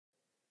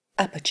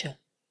Aperture.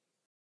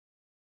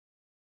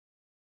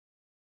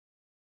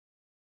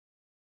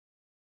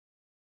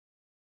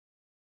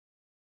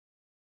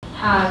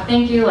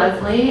 Thank you,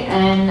 Leslie,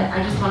 and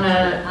I just want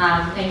to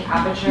thank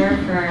Aperture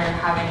for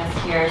having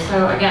us here.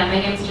 So again, my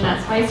name is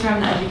Jeanette Spicer.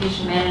 I'm the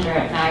Education Manager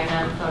at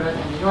Magnum Photos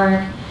in New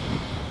York,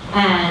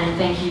 and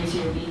thank you to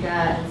Bieke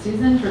and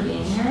Susan for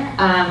being here.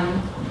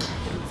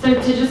 So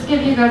to just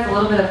give you guys a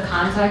little bit of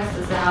context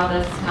as to how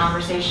this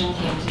conversation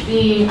came to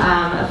be,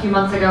 a few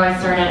months ago I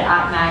started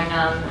at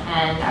Magnum,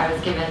 and I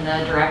was given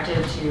the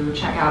directive to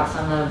check out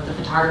some of the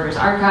photographers'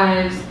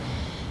 archives,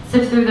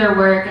 sift through their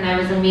work, and I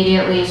was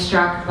immediately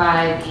struck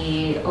by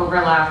the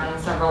overlap in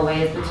several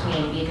ways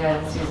between Bieke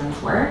and Susan's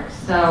work.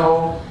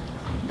 So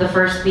the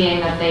first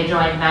being that they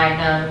joined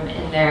Magnum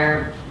in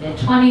their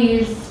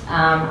mid-20s,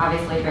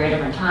 obviously very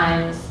different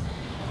times,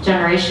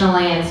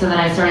 generationally, and so then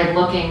I started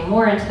looking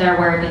more into their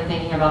work and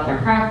thinking about their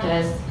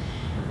practice,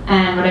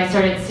 and what I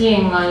started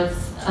seeing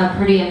was a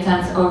pretty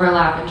intense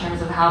overlap in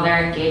terms of how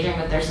they're engaging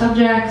with their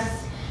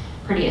subjects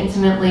pretty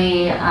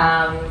intimately,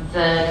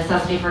 the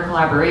necessity for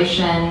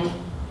collaboration,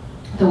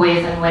 the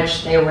ways in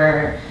which they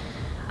were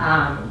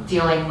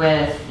dealing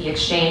with the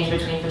exchange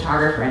between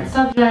photographer and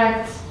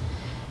subject,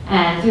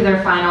 and through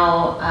their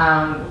final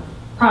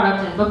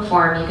product in book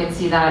form, you can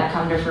see that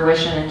come to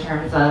fruition in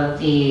terms of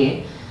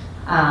the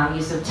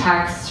use of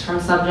text from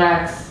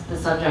subjects, the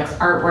subject's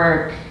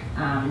artwork,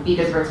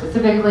 Bieke's work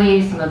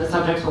specifically. Some of the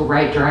subjects will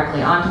write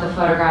directly onto the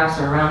photographs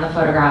or around the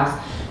photographs.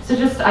 So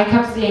I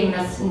kept seeing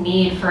this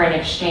need for an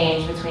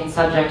exchange between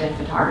subject and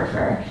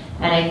photographer.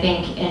 And I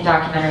think in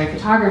documentary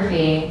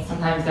photography,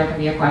 sometimes there can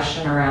be a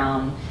question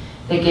around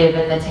the give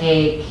and the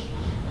take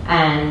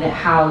and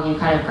how you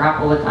kind of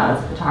grapple with that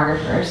as a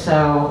photographer.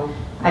 So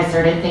I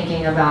started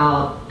thinking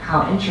about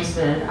how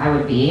interested I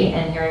would be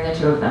in hearing the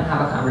two of them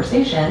have a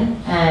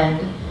conversation, and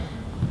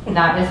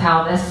that is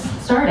how this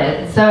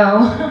started. So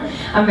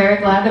I'm very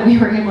glad that we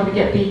were able to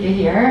get Bieke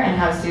here and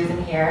have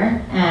Susan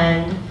here,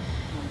 and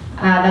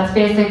that's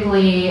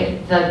basically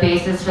the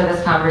basis for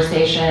this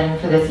conversation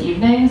for this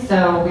evening.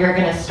 So we are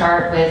going to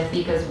start with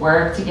Bieke's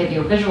work to give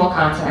you a visual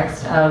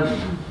context of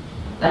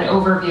an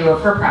overview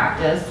of her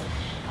practice,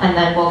 and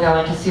then we'll go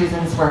into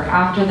Susan's work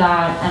after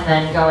that, and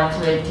then go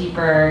into a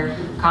deeper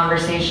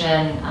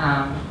conversation,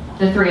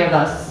 the three of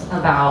us,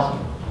 about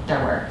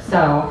their work.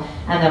 So,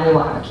 and then we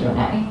will have a Q&A,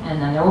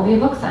 and then there will be a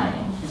book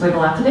signing. So we have a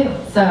lot to do.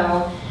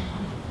 So,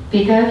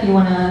 Bieke, if you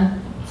want to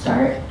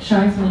start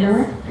showing some of your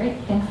work. Great,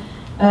 thanks.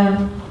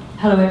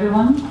 Hello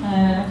everyone.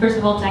 First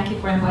of all, thank you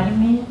for inviting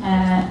me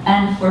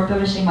and for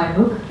publishing my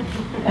book.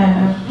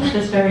 Which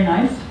is very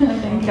nice. I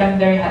think I'm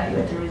very happy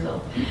with the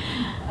result.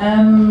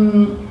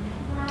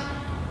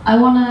 I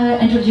want to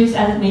introduce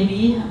As It May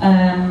Be.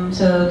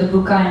 So the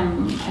book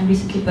I'm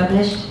recently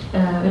published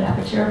with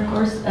Aperture, of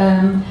course.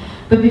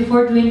 But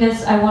before doing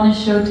this, I want to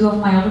show two of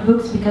my other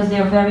books because they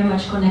are very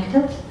much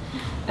connected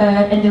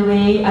in the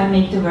way I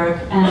make the work.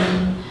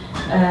 And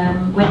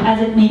with As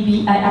It May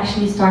Be, I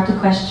actually start to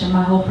question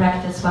my whole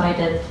practice, what I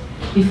did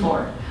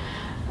before.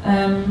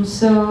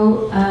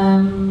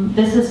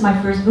 This is my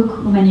first book,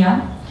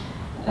 Umenia.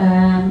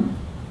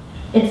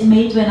 It's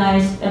made when I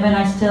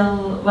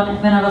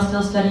was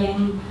still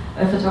studying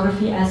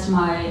photography as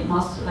my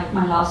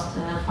last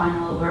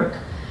final work.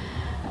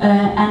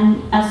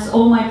 And as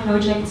all my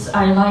projects,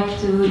 I like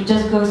to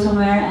just go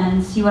somewhere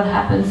and see what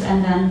happens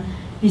and then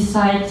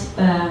decide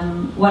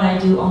what I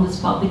do on the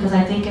spot. Because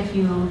I think if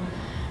you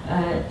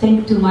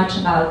think too much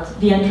about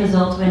the end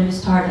result when you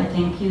start, I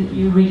think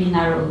you really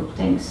narrow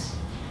things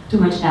too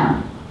much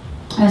down.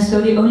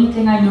 So the only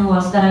thing I knew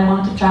was that I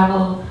wanted to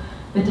travel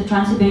with the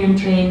Trans-Siberian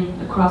train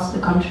across the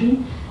country,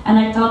 and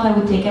I thought I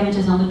would take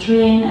images on the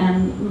train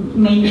and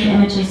mainly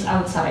images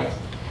outside.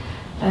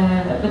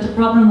 But the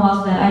problem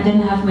was that I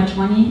didn't have much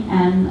money,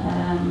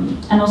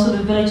 and also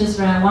the villages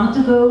where I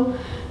wanted to go,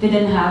 they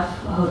didn't have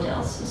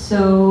hotels.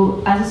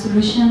 So as a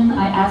solution,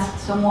 I asked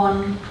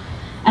someone,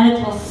 and it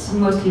was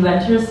mostly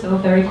renters, so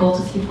very cold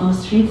to sleep on the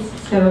streets.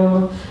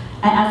 So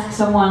I asked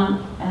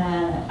someone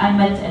I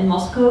met in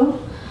Moscow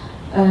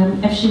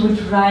if she would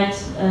write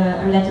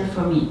a letter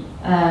for me,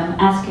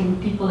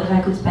 asking people if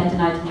I could spend the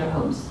night in their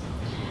homes.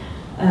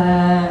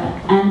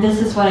 And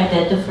this is what I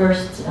did the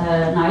first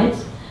night.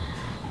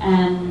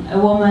 And a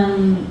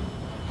woman,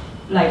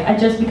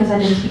 just because I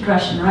didn't speak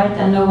Russian, right?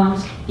 And no one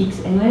speaks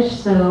English,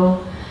 so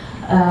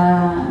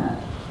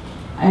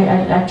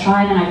I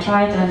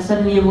tried, and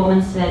suddenly a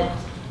woman said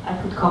I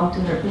could come to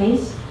her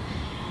place.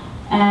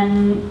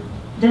 And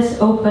this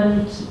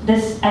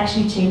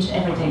actually changed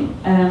everything.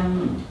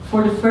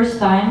 For the first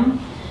time,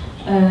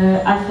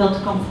 I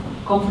felt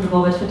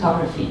comfortable with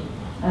photography.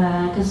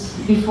 Because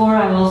before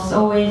I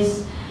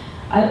always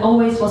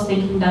was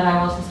thinking that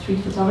I was a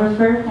street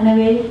photographer in a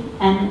way,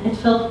 and it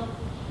felt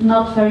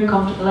not very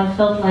comfortable. I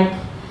felt like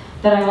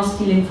that I was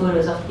stealing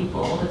photos of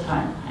people all the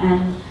time.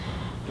 And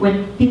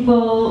with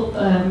people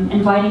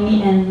inviting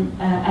me in,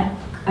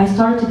 I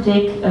started to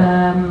take,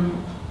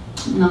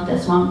 not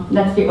this one,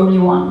 that's the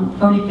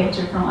only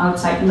picture from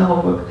outside in the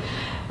whole book,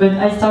 But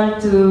I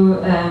started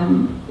to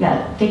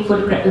take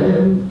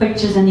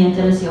pictures in the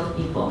intimacy of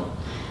people.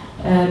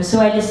 So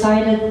I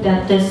decided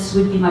that this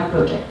would be my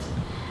project.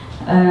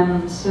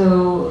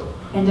 So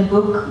in the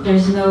book,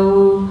 there's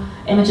no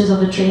images of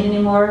the train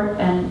anymore,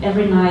 and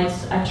every night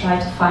I try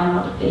to find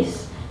another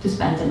place to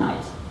spend the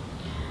night.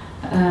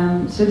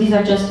 So these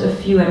are just a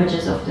few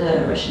images of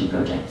the Russian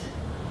project.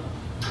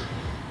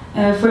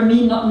 For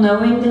me, not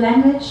knowing the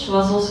language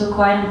was also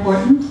quite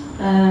important.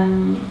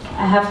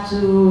 I have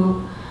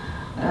to,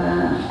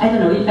 I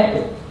don't know,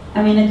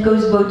 I mean, it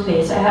goes both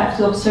ways. I have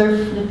to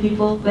observe the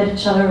people with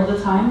each other all the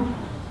time.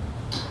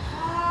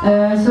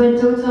 So in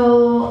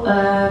total,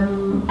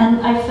 and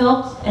I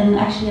felt, and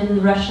actually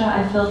in Russia,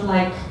 I felt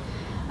like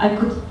I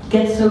could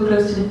get so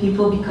close to the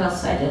people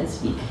because I didn't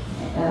speak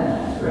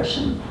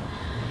Russian.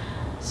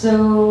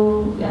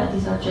 So yeah,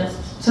 these are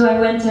just, so I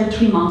went there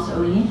 3 months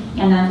only,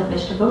 and then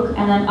published a book.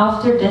 And then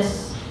after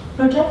this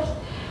project,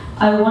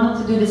 I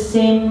wanted to do the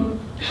same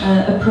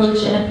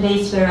approach in a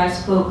place where I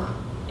spoke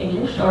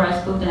English, or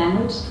I spoke the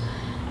language.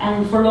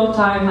 And for a long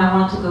time, I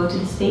wanted to go to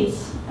the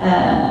States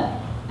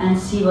and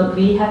see what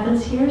really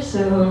happens here.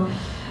 So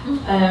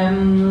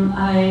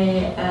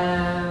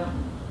I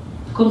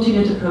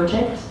continued the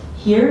project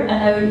here,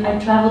 and I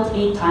traveled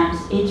 8 times,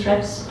 8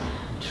 trips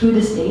through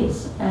the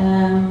States.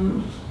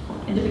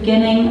 In the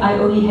beginning, I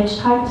only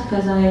hitchhiked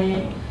because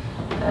I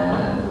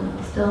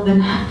still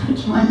didn't have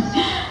much money.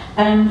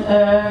 And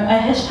I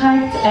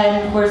hitchhiked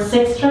and for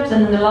 6 trips,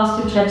 and in the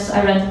last 2 trips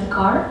I rented a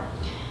car.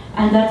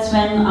 And that's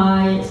when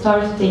I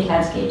started to take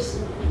landscapes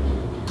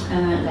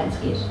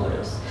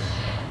photos.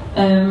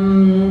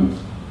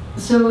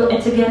 So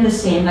it's again the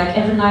same, like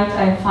every night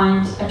I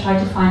try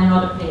to find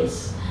another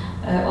place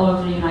all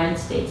over the United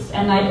States.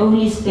 And I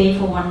only stay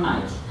for 1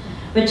 night,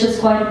 which is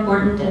quite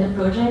important in the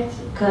project,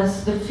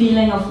 because the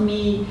feeling of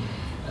me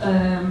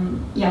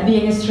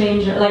being a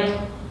stranger, like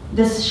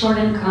this short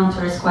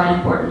encounter is quite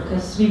important,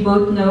 because we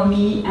both know,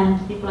 me and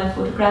the people I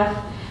photograph,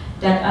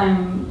 that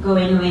I'm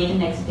going away the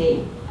next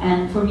day.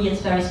 And for me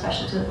it's very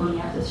special to only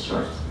have this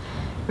short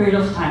period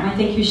of time. I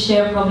think you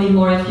share probably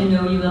more if you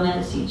know you will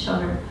never see each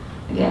other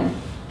again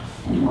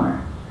anymore.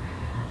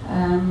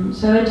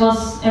 So it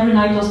was, every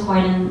night was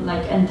quite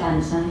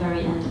intense and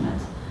very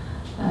intimate.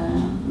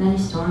 Many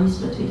stories,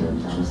 but we don't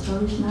tell the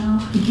stories now.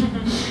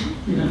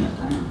 We don't have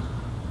time.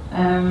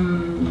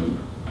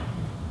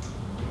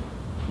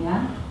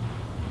 Yeah.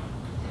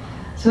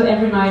 So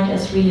every night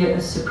is really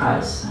a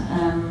surprise.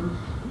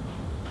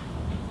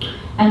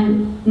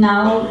 And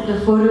now the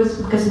photos,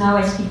 because now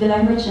I speak the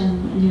language in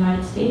the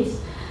United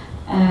States,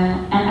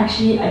 and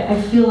actually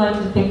I feel like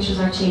the pictures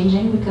are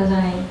changing because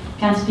I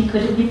can speak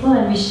with the people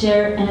and we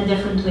share in a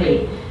different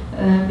way.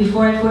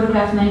 Before I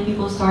photograph, many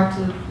people start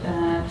to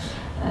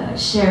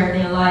share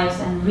their lives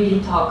and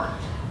really talk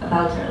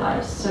about their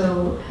lives.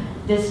 So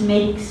this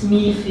makes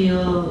me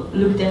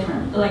look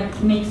different,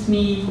 makes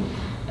me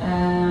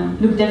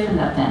look different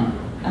at them,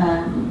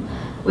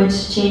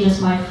 which changes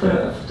my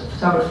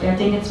photography. I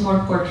think it's more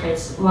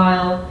portraits,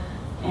 while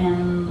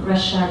in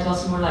Russia it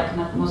was more like an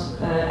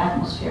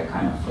atmosphere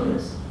kind of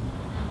photos.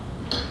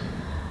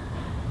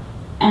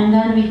 And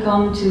then we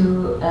come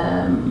to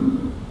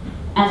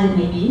As It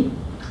May Be.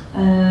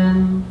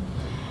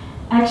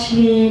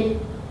 Actually,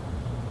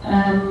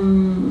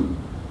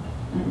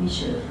 let me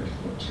show the first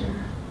picture.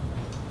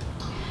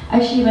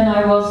 Actually, when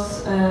I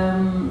was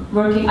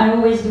working, I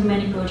always do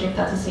many projects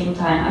at the same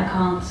time. I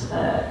can't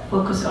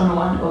focus on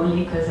one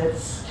only because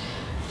it's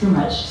too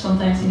much.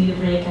 Sometimes you need a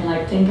break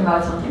and think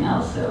about something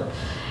else. So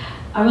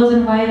I was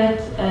invited,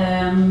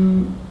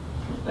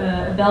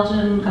 a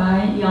Belgian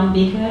guy, Jan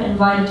Bieke,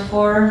 invited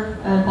 4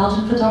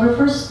 Belgian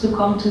photographers to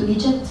come to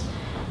Egypt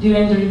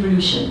during the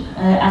revolution,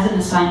 as an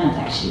assignment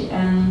actually.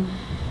 And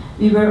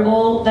we were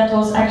all, that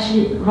was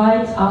actually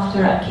right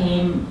after I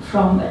came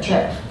from a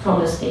trip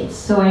from the States.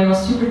 So I was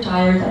super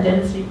tired, I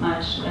didn't sleep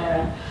much.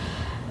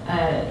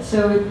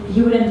 So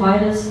he would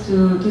invite us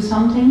to do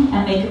something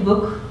and make a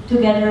book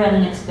together and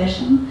an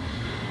exhibition.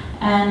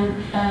 And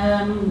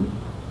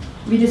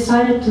we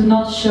decided to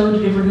not show the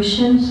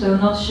revolution, so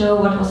not show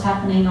what was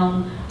happening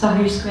on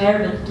Tahrir Square,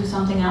 but do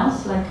something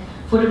else, like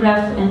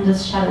photograph in the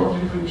shadow of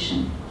the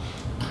revolution.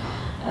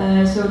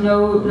 So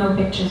no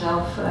pictures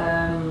of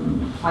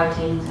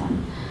fightings.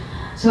 And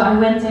so I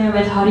went there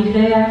with Harry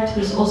Gruyard,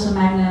 who's also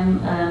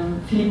Magnum,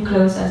 Philippe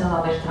Close as a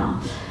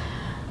Labertrand.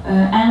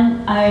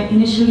 And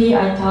initially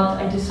I thought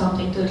I'd do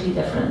something totally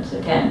different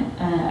again.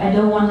 I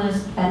don't want to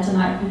spend the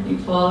night with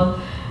people,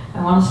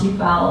 I want to sleep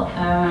well.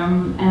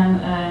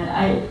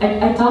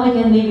 I thought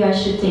again maybe I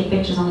should take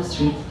pictures on the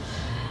street.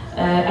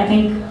 I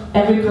think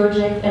every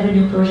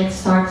new project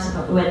starts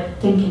with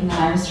thinking that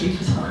I'm a street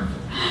photographer.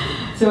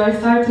 So I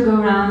started to go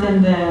around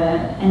in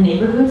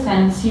neighborhoods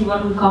and see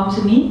what would come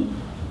to me.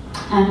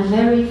 And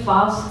very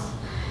fast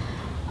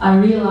I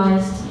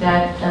realized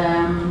that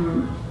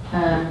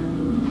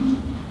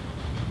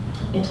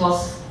it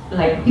was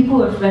like people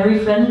were very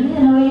friendly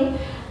in a way,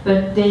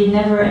 but they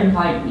never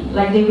invite me.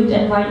 Like they would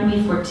invite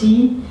me for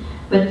tea,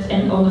 but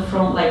on the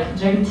front, like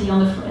drink tea on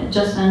the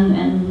just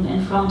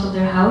in front of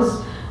their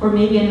house, or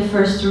maybe in the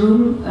first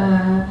room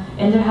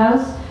in their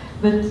house.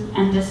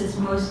 And this is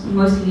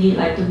mostly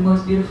like the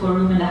most beautiful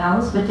room in the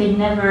house, but they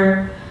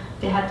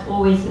had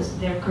always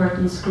their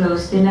curtains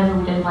closed. They never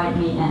would invite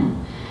me in.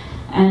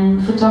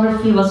 And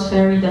photography was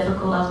very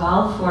difficult as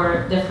well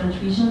for different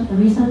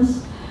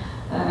reasons.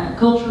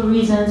 Cultural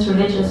reasons,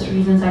 religious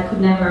reasons. I could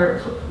never,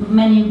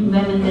 many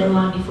women didn't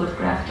want to be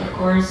photographed, of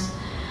course.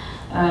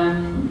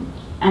 And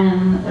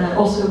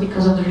also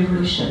because of the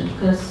revolution,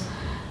 because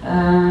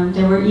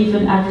there were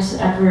even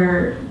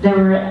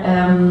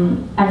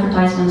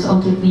advertisements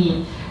on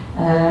TV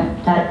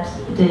that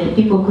the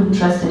people couldn't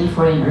trust any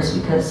foreigners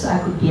because I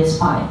could be a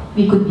spy.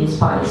 We could be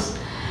spies.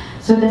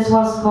 So this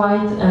was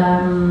quite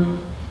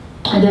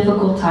a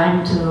difficult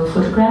time to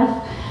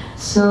photograph.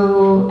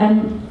 So,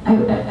 and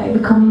I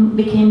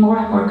became more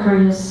and more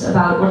curious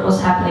about what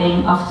was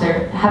happening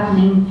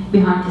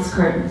behind these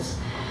curtains.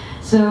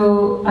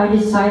 So I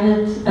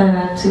decided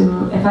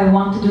if I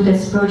want to do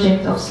this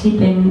project of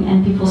sleeping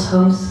in people's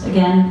homes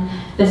again,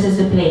 this is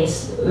the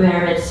place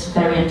where it's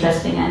very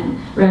interesting and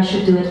where I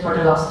should do it for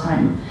the last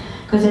time,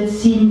 because it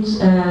seemed,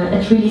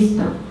 it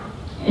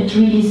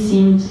really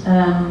seemed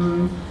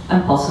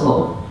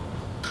impossible.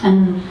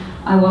 And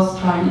I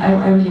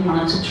really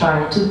wanted to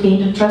try to gain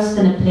the trust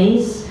in a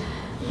place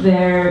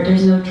where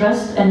there's no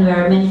trust and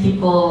where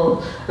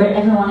where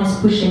everyone is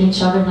pushing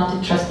each other not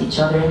to trust each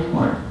other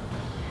anymore.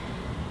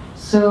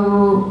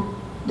 So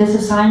this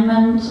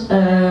assignment,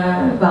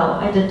 well,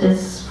 I did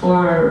this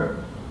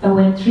I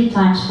went 3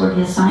 times for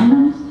the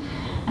assignment,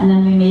 and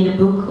then we made a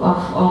book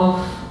of all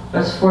of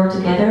us 4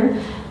 together,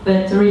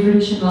 but the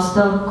revolution was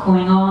still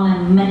going on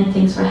and many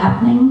things were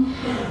happening,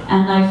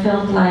 and I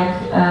felt like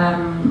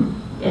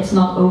it's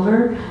not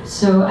over,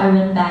 so I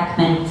went back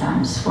many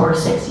times for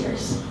 6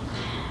 years,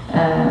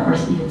 or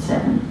even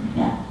 7,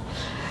 yeah.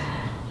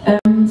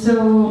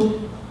 So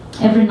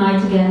every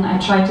night again I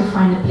tried to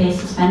find a place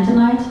to spend the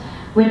night,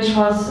 which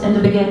was in the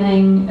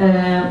beginning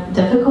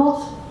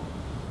difficult.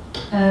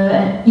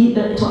 In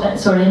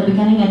the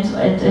beginning it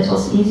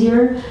was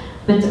easier,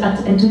 but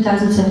in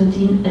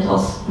 2017 it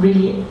was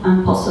really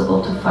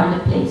impossible to find a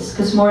place,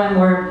 because more and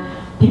more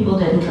people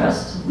didn't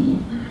trust me.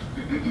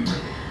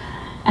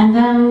 And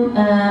then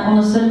on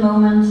a sudden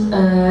moment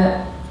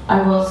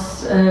I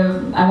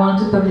wanted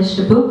to publish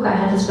the book. I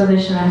had this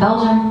publisher in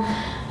Belgium,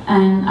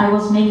 and I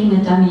was making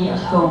a dummy at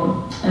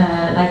home,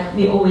 like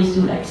we always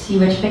do, like see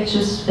which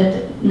pictures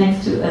fit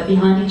next to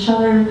behind each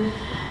other.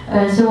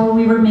 So I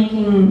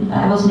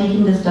was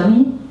making this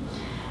dummy,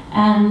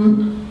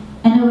 and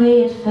in a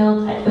way it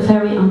felt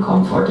very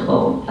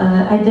uncomfortable.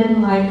 I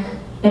didn't like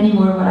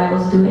anymore what I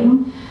was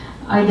doing.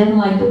 I didn't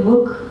like the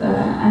book.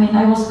 I mean,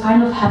 I was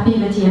kind of happy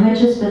with the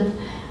images, but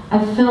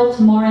I felt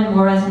more and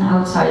more as an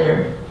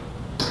outsider.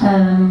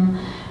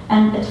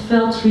 And it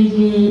felt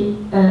really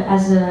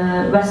as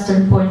a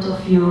Western point of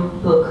view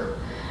book,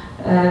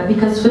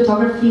 because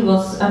photography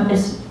was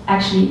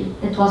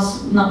it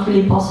was not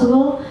really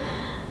possible,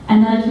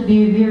 and then it would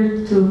be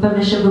weird to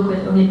publish a book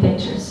with only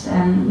pictures,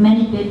 and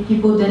many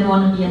people didn't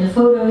want to be in the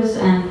photos,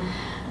 and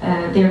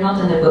they're not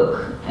in the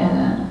book.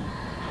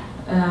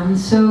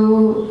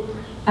 So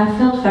I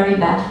felt very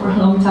bad for a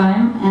long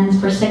time, and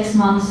for 6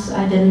 months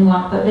I didn't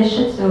want to publish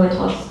it, so it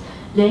was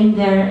laying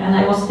there, and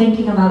I was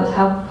thinking about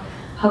how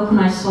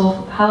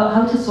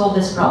to solve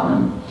this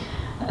problem.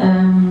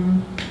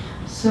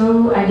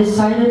 So I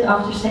decided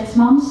after 6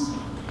 months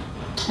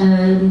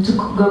to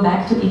go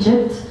back to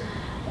Egypt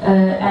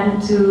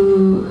and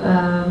to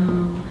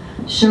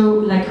show,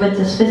 like with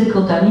this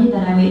physical dummy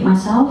that I made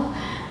myself,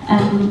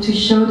 and to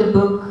show the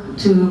book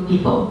to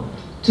people,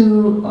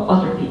 to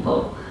other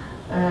people.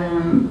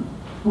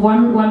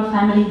 One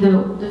family,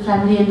 the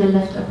family in the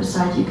left upper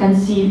side, you can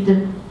see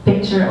the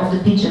picture of the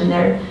pigeon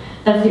there.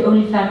 That's the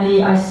only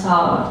family I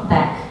saw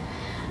back.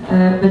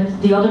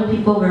 But the other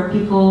people were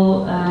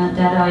people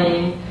that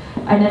I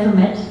never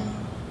met.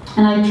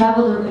 And I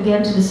traveled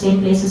again to the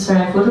same places where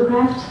I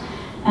photographed,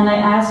 and I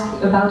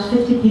asked about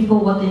 50 people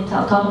what they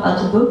thought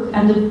about the book,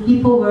 and the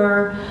people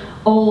were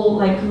all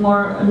like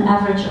more an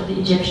average of the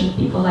Egyptian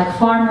people, like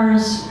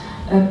farmers,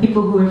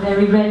 people who were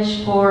very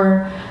rich,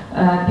 poor,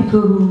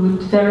 people who were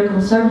very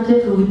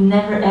conservative, who would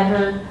never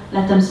ever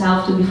let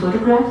themselves to be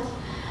photographed,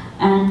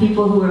 and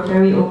people who were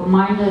very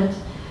open-minded,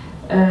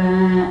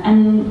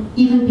 and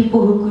even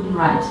people who couldn't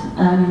write.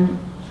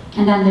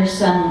 And then their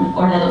son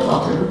or little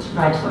daughter would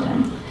write for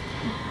them.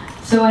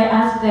 So I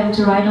asked them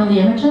to write on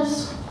the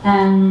images,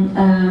 and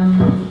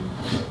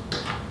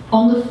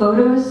on the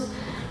photos,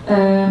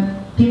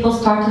 people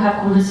start to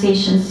have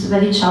conversations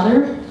with each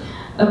other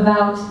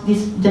about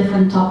these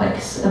different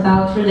topics,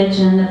 about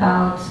religion,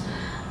 about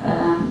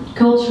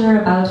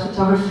culture, about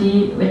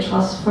photography, which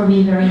was for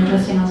me very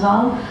interesting as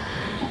well.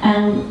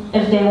 And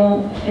if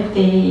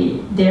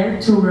they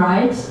dared to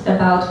write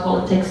about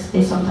politics,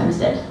 they sometimes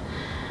did.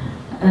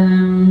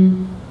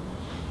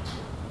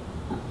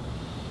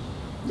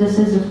 This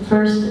is the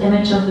first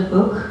image of the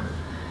book.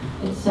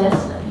 It says,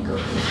 let me go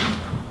first.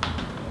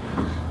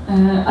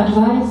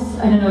 Advice,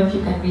 I don't know if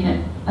you can read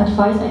it.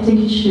 Advice, I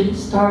think you should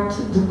start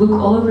the book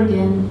all over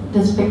again.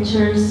 There's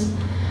pictures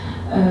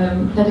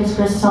that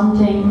express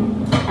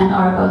something and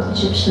are about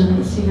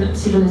Egyptian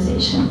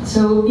civilization.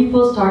 So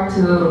people start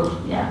to,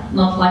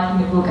 not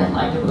liking the book and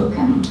like the book.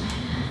 And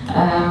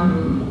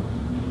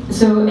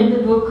so in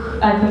the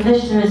book I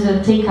published, there is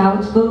a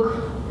take-out book,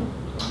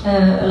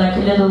 like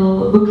a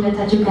little booklet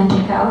that you can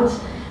take out,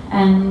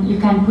 and you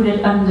can put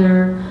it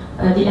under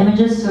the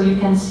images so you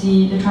can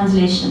see the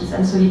translations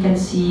and so you can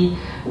see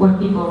what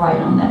people write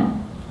on them.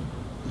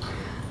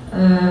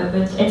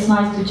 But it's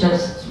nice to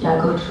just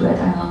go through it.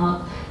 I will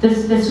not.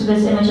 This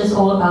image is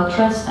all about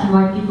trust and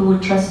why people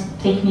would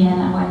take me in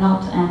and why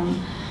not. And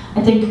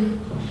I think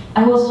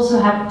I was also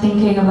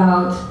thinking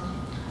about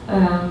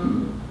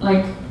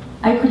like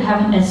I could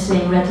have an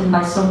essay written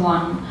by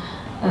someone,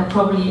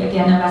 probably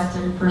again a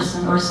Western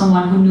person or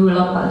someone who knew a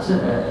lot about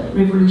the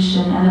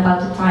revolution and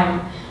about the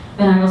time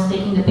when I was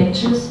taking the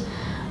pictures.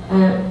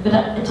 But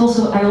I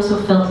also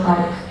felt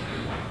like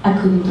I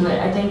couldn't do it.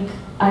 I think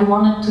I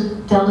wanted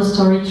to tell the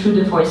story through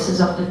the voices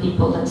of the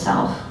people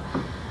themselves.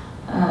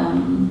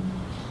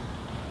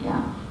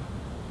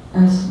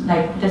 As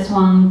like this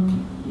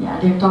one,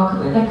 they talk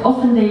about, like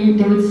often they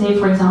would say,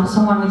 for example,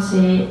 someone would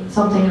say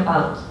something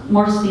about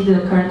Morsi,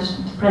 the current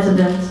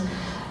president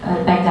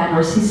back then,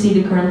 or Sisi,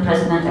 the current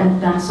president,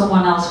 and then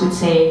someone else would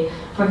say,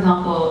 for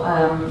example,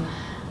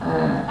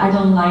 I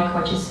don't like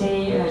what you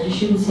say, you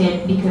shouldn't say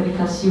it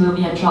because you will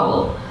be in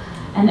trouble.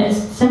 And it's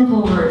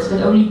simple words,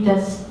 but only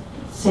this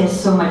says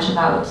so much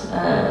about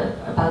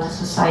the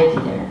society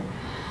there.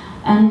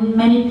 And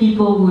many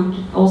people would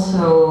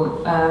also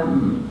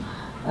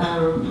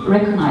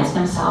recognize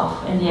themselves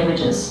in the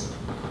images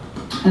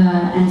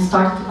and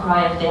start to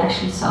cry if they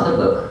actually saw the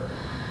book.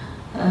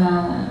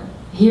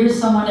 Here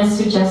someone is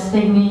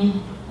suggesting me,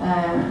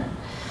 my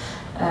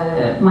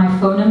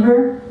phone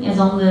number is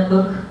on the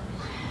book,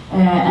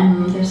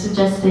 and they're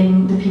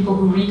suggesting the people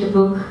who read the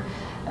book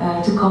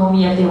to call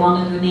me if they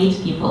want to donate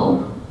if they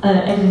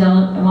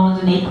want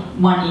to donate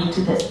money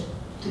to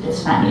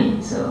this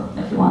family. So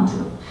if you want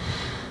to,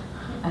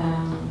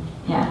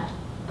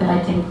 but I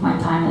think my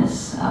time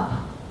is up.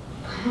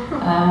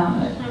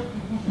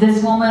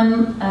 This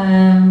woman,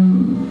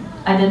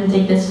 I didn't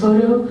take this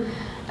photo.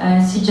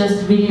 She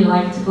just really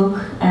liked the book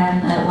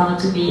and wanted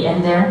to be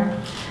in there.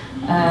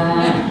 So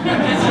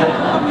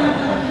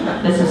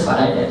this is what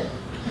I did.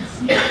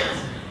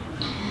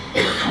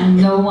 And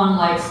no one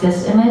likes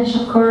this image,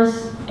 of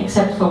course,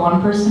 except for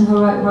one person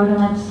who wrote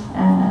on it.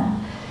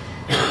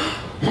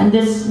 And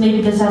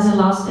maybe this has a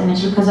last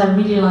image because I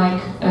really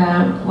like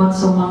what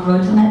someone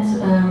wrote on it.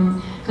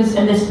 Because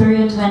in this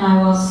period when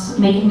I was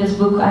making this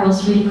book, I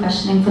was really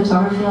questioning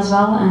photography as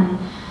well, and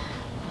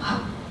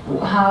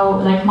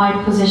how like my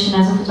position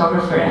as a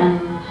photographer,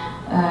 and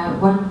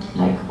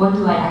what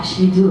do I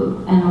actually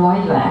do, and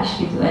why do I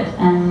actually do it?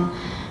 And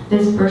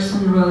this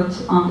person wrote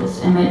on this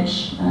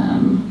image,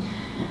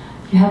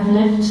 you have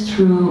lived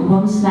through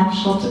one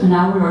snapshot, an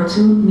hour or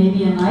two,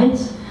 maybe a night,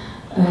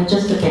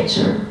 just a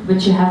picture,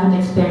 but you haven't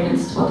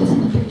experienced what is in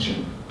the picture.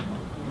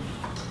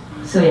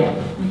 So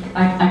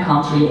I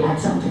can't really add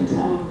something to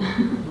that.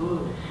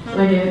 So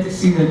I gave it to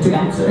Susan to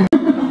answer.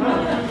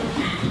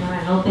 No, I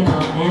don't think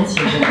I'll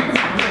answer that.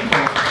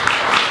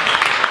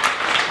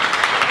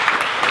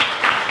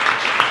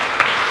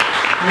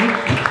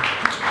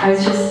 I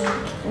was just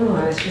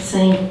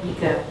saying,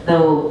 Bieke,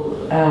 though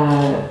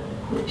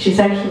she's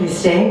actually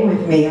staying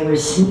with me, and we're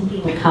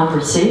sneaking a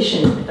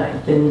conversation that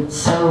I've been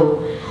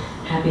so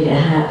happy to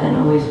have and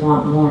always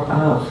want more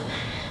of.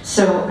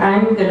 So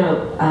I'm going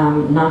to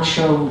not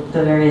show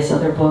the various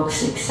other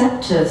books,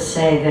 except to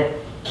say that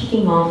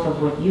kicking off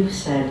of what you've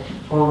said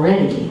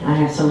already, I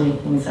have so many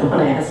things I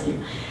want to ask you.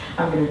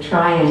 I'm going to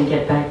try and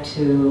get back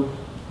to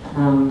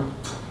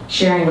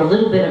sharing a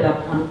little bit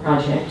about one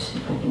project,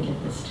 if I can get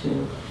this to,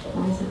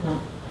 why is it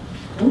not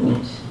doing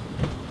it?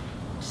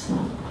 It's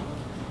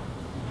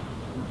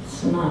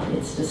not,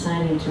 it's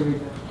deciding to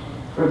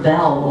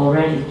rebel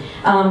already.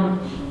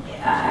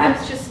 I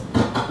was just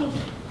thinking,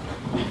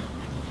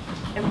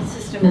 every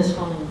system is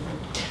falling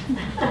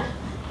apart.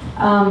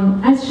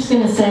 I was just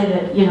going to say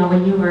that, you know,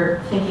 when you were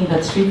thinking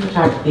about street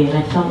photography, and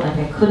I felt like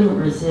I couldn't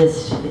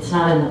resist, it's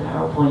not in the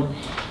PowerPoint,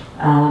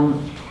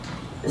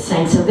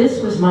 saying, so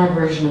this was my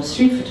version of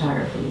street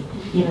photography,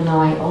 even though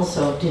I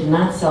also did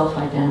not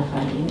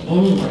self-identify in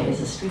any way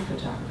as a street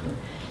photographer.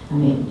 I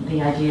mean,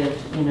 the idea of,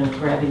 you know,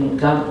 grabbing and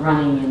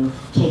running and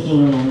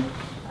kicking, and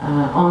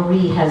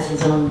Henri has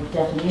his own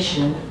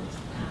definition,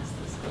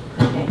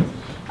 okay,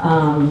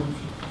 of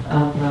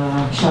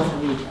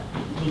shuffling.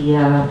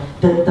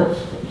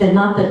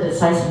 Not the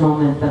decisive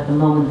moment, but the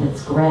moment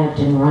that's grabbed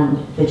and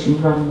that you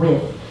run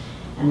with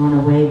and run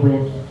away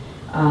with.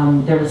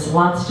 There was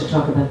lots to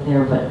talk about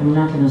there, but I'm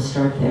not going to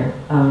start there,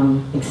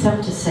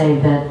 except to say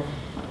that,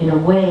 in a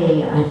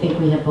way, I think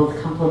we have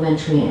both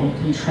complementary and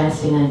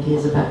contrasting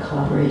ideas about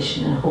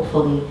collaboration, and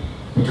hopefully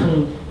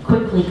between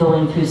quickly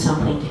going through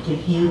something to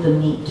give you the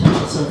meat to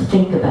also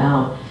think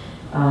about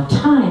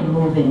time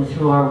moving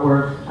through our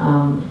work.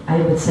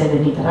 I would say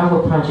the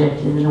Nicaragua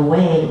project, in a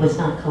way, was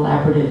not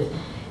collaborative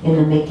in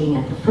the making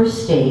at the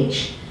first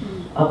stage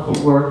of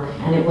the work,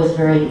 and it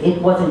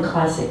wasn't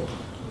classic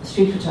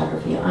street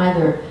photography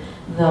either,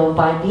 though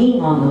by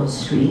being on those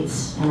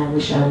streets, and I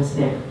wish I was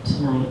there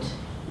tonight,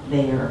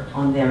 there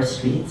on their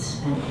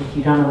streets, and if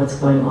you don't know what's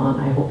going on,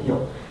 I hope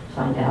you'll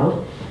find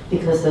out,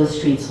 because those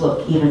streets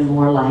look even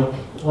more like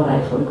what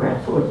I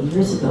photographed 40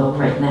 years ago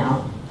right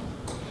now.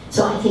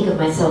 So I think of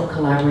myself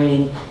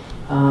collaborating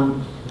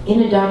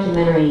in a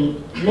documentary,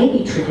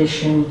 maybe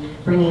tradition,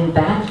 bringing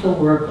back the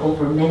work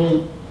over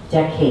many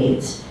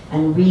decades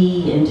and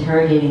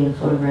re-interrogating the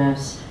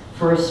photographs,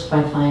 first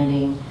by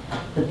finding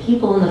the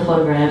people in the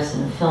photographs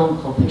in a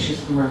film called Pictures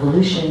from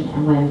Revolution,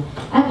 and when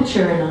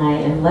Aperture and I,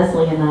 and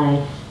Leslie and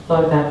I,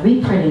 thought about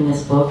reprinting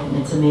this book, and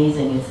it's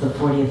amazing, it's the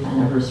 40th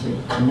anniversary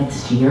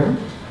next year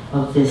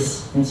of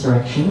this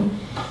insurrection,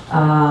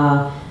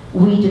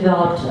 we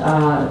developed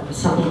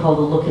something called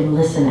the Look and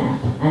Listen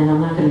app, and I'm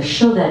not going to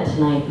show that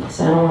tonight because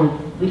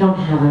we don't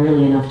have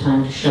really enough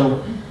time to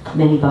show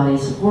many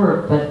bodies of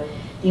work, but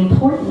the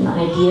important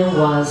idea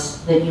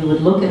was that you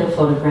would look at a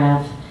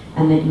photograph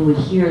and that you would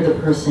hear the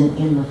person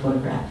in the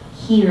photograph.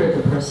 Hear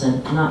the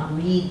person, not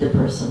read the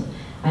person.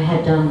 I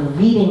had done the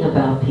reading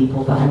about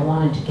people, but I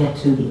wanted to get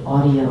to the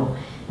audio.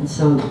 And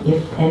so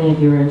if any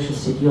of you are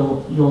interested,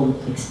 you'll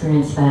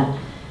experience that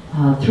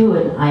through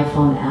an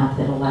iPhone app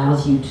that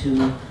allows you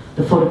to,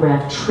 the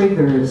photograph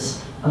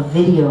triggers a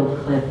video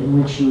clip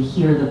in which you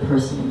hear the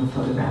person in the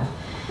photograph.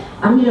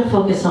 I'm going to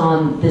focus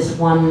on this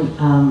one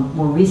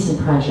more recent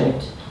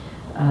project.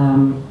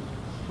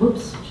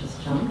 Whoops,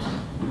 just jumped.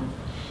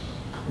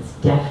 It's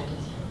deft.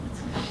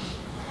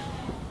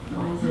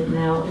 Why is it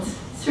now?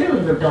 It's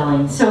really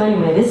rebelling. So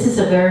anyway, this is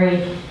a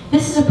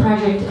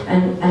project,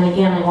 and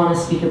again, I want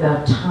to speak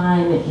about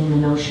time in the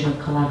notion of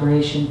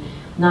collaboration,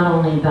 not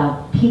only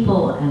about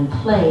people and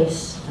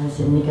place, as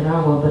in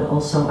Nicaragua, but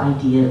also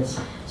ideas.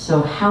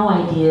 So how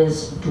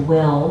ideas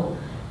dwell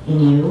in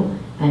you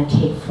and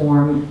take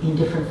form in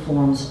different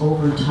forms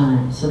over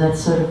time. So that's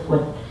sort of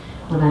what,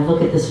 when I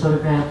look at this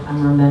photograph,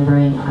 I'm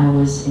remembering I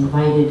was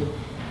invited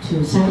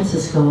to San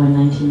Francisco in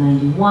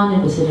 1991.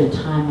 It was at a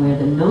time where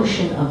the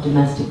notion of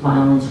domestic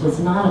violence was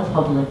not a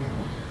public,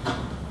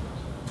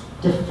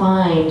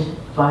 defined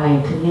by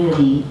a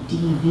community.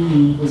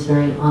 DV was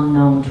very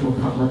unknown to a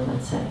public,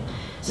 let's say.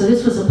 So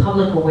this was a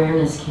public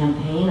awareness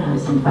campaign. I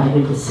was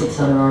invited with 6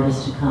 other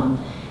artists to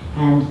come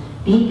and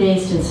be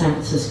based in San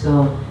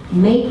Francisco,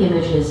 make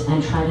images,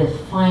 and try to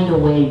find a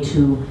way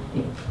to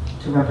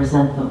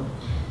represent them.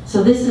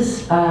 So this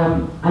is,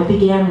 I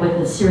began with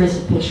a series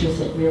of pictures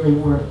that really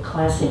were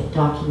classic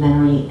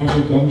documentary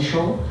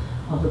evidential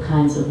of the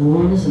kinds of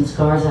wounds and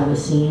scars I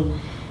was seeing.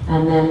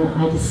 And then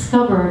I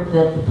discovered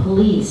that the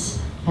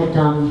police had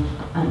done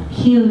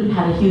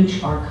had a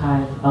huge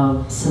archive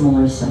of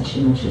similar such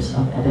images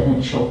of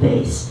evidential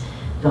base.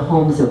 The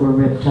homes that were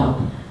ripped up.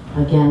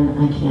 Again,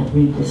 I can't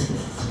read this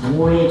because it's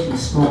way too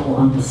small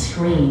on the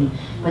screen,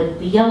 but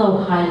the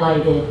yellow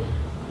highlighted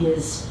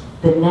is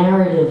the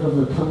narrative of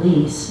the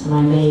police, and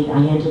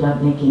I ended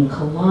up making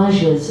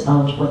collages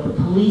of what the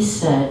police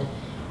said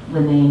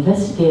when they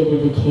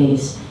investigated a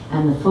case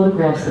and the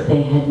photographs that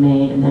they had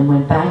made, and then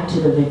went back to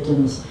the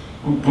victims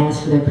and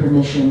asked for their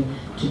permission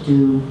to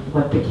do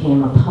what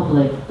became a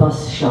public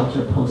bus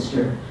shelter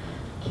poster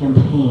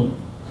campaign.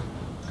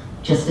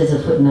 Just as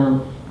a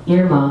footnote,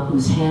 Irma,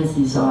 whose hands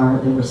these are,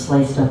 they were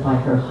sliced up by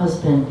her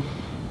husband,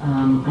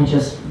 I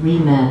just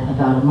re-met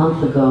about a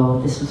month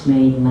ago. This was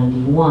made in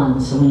 '91,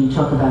 so when you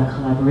talk about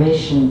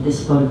collaboration,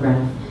 this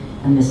photograph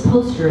and this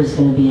poster is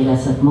going to be at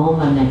SF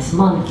MoMA next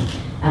month,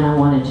 and I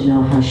wanted to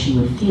know how she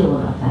would feel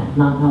about that,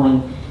 not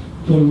knowing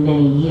in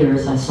many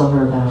years. I saw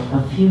her about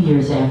a few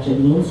years after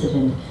the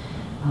incident,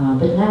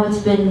 but now it's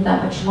been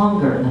that much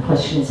longer, and the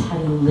question is, how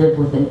do you live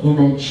with an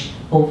image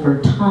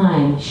over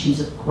time? She's,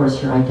 of course,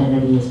 her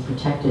identity is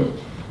protected,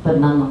 but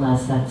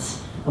nonetheless,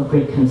 that's of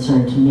great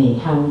concern to me.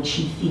 How would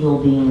she feel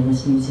being in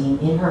this museum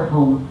in her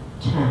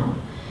hometown?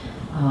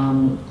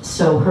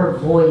 So her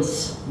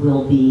voice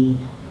will be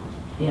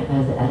at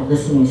a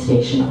listening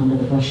station under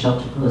the bus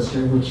shelter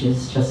poster, which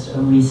is just a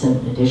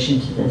recent addition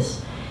to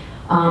this.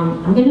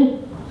 I'm going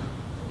to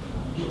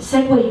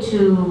segue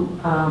to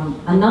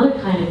another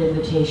kind of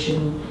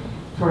invitation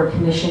for a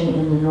commission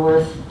in the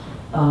north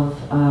of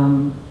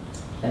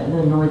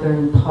the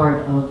northern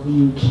part of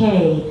the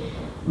UK.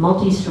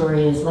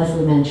 Multi-Story, as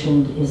Leslie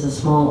mentioned, is a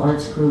small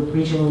arts group,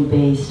 regionally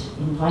based,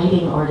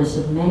 inviting artists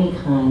of many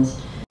kinds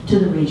to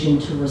the region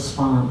to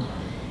respond.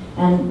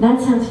 And that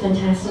sounds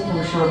fantastic.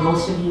 I'm sure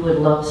most of you would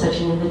love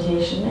such an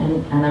invitation,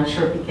 and I'm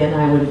sure Bieke and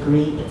I would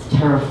agree it's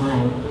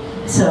terrifying.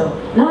 So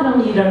not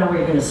only you don't know where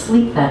you're going to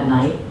sleep that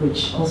night,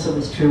 which also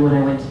was true when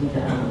I went to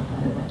Nicaragua,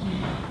 by the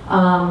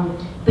way,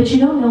 but you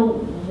don't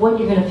know what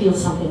you're going to feel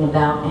something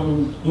about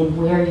and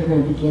where you're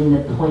going to begin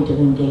the point of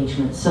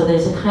engagement. So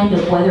there's a kind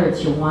of, whether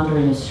it's you're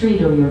wandering a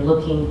street or you're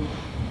looking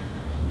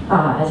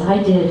as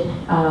I did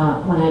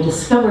when I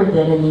discovered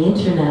that in the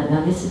internet,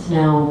 now this is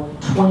now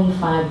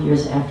 25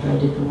 years after I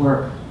did the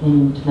work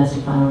in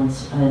domestic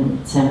violence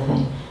in Santa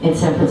Fe, in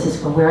San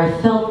Francisco, where I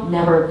felt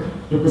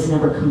it was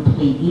never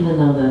complete, even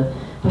though the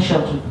Bus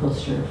Shelter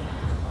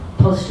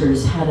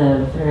posters had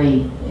a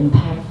very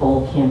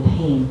impactful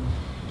campaign.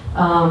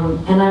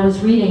 And I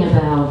was reading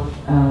about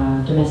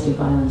domestic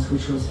violence,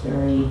 which was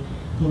very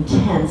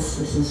intense.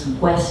 This is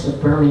west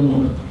of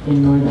Birmingham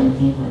in northern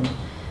England.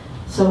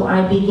 So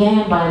I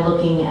began by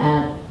looking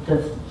at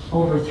the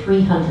over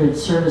 300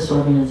 service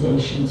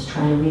organizations,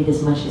 trying to read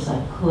as much as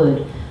I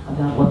could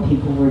about what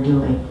people were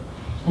doing.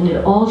 And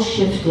it all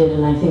shifted,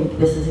 and I think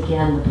this is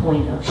again the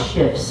point of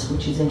shifts,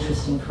 which is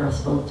interesting for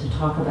us both to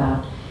talk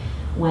about,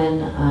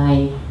 when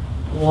I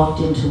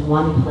walked into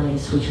one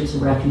place, which was a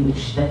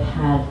refuge that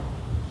had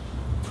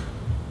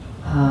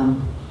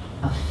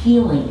a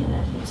feeling in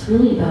it. It's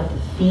really about the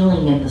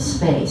feeling in the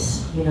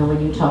space. You know,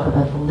 when you talk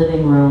about the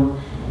living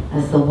room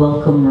as the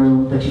welcome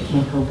room, but you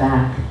can't go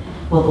back.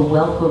 Well, the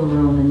welcome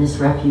room in this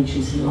refuge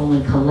is the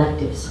only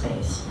collective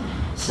space.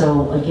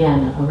 So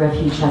again, a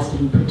refuge has to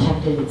be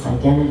protected, its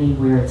identity,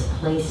 where it's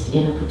placed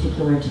in a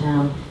particular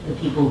town. The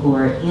people who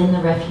are in the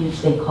refuge,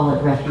 they call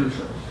it refuge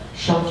or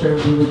shelter,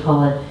 we would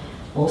call it,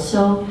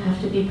 also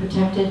have to be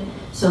protected.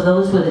 So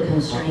those were the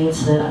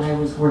constraints that I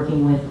was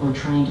working with or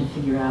trying to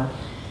figure out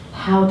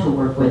how to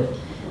work with.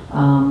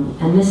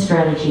 And this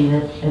strategy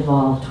that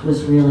evolved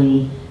was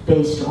really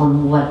based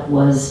on what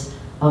was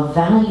of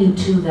value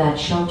to that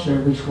shelter,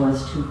 which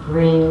was to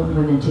bring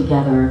women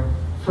together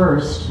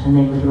first, and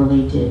they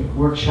literally did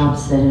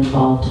workshops that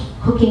involved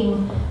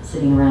cooking,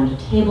 sitting around a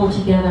table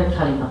together,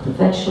 cutting up the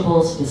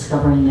vegetables,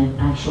 discovering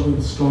that actually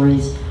the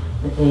stories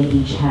that they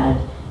each had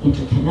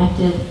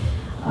interconnected.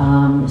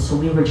 So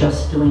we were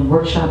just doing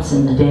workshops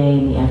in the day,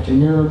 in the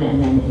afternoon,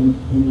 and then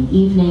in the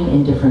evening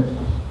in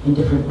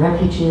different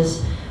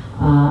refuges.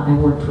 I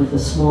worked with a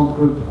small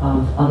group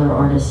of other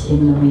artists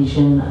in the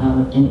region,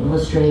 an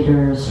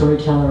illustrator, a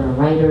storyteller, a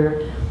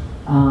writer.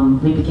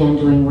 We began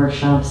doing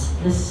workshops.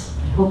 This,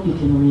 I hope you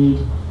can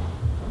read.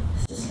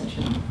 This is such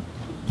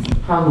a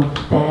problem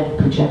of bad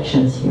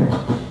projections here.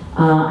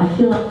 I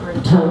feel like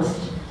burnt toast.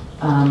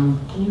 Can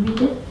you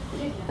read it?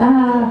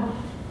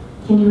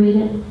 Can you read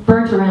it?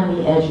 Burnt around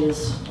the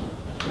edges,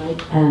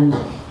 right? And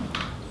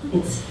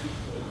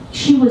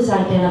she was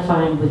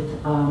identifying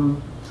with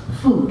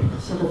food.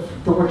 So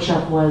the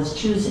workshop was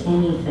choose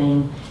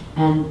anything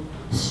and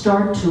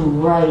start to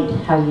write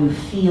how you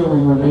feel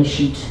in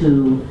relation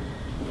to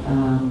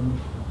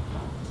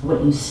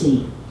what you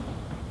see,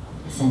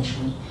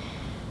 essentially.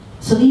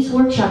 So these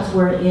workshops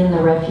were in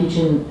the refuge,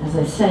 and as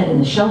I said, in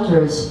the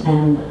shelters,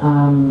 and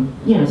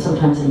you know,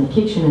 sometimes in the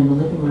kitchen, in the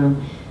living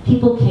room.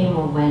 People came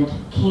or went,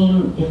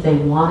 came if they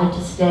wanted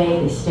to stay,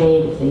 they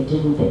stayed, if they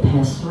didn't, they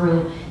passed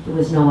through. There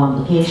was no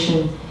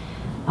obligation.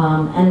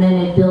 And then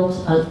it built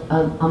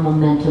a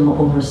momentum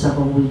over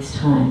several weeks'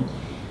 time.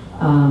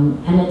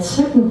 And at a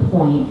certain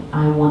point,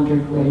 I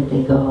wondered, where did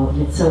they go?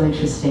 And it's so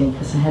interesting,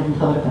 because I hadn't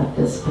thought about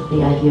this, but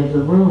the idea of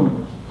the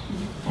room.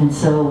 And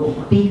so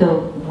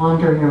Bieke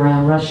wandering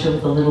around Russia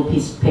with a little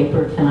piece of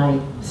paper, "Can I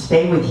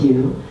stay with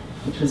you?"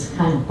 which was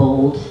kind of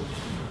bold.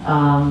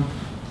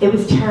 It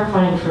was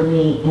terrifying for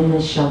me in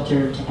this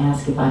shelter to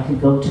ask if I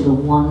could go to the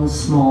one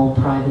small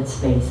private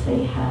space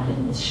they had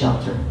in this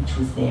shelter, which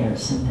was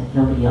theirs and that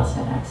nobody else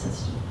had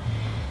access to.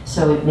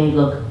 So it may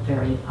look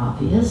very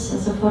obvious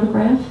as a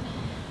photograph,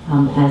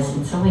 as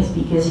in some ways,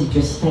 because you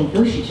just think,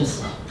 oh, she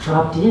just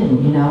dropped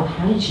in, you know,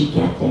 how did she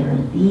get there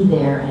and be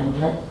there and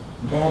let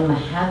them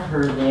have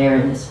her there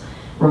in this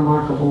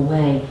remarkable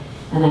way?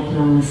 And I can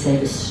only say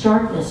the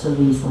starkness of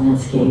these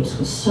landscapes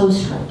was so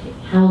striking,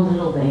 how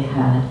little they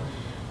had,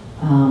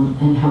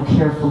 and how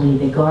carefully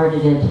they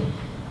guarded it,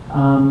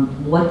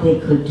 what they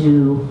could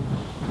do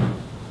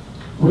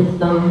with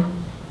them.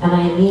 And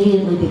I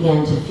immediately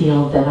began to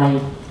feel that I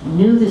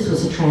knew this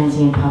was a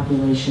transient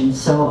population,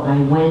 so I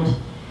went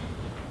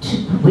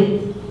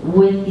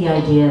with the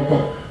idea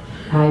that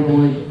I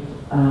would,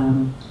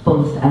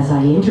 both as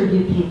I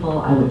interviewed people,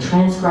 I would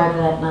transcribe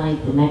that night,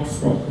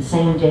 the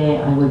same day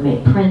I would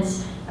make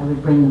prints, I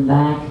would bring them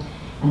back,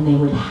 and they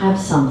would have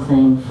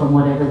something from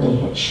whatever they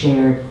had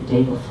shared the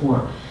day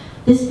before.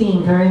 This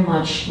being very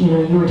much, you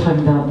know, you were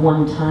talking about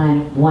one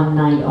time, one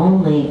night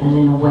only, and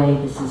in a way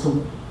this is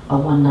a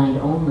one night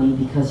only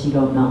because you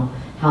don't know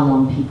how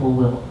long people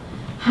will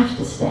have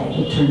to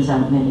stay. It turns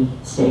out many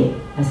stay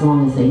as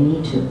long as they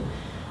need to.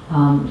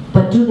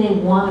 But do they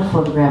want a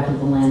photograph of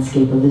the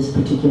landscape of this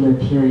particular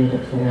period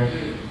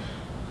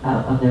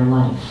of their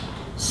life?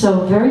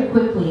 So very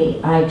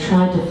quickly I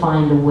tried to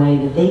find a way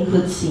that they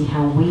could see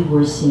how we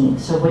were seeing.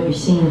 So what you're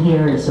seeing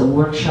here is a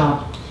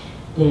workshop,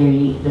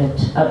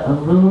 a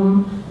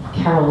room,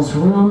 Carol's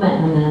room,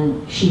 and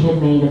then she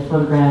had made a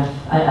photograph,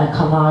 a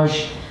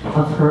collage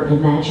of her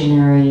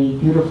imaginary,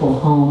 beautiful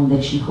home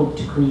that she hoped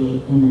to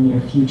create in the near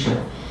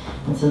future.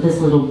 And so this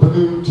little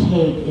blue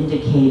tape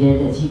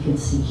indicated, as you can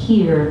see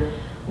here,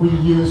 we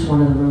used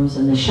one of the rooms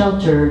in the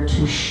shelter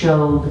to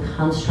show the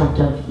construct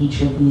of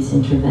each of these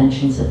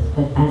interventions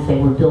as they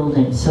were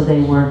building. So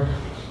they were,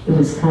 it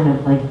was kind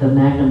of like the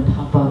Magnum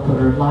pop-up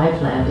or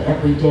live lab.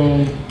 Every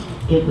day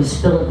it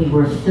was we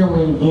were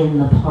filling in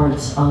the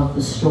parts of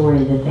the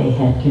story that they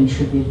had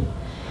contributed.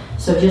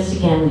 So just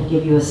again, to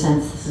give you a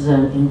sense, this is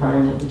an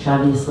environment which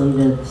obviously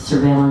the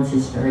surveillance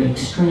is very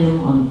extreme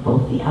on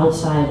both the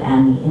outside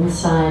and the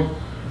inside.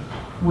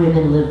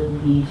 Women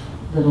leave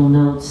little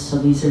notes. So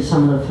these are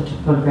some of the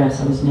photographs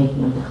I was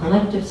making of the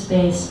collective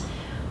space,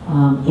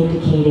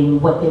 indicating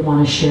what they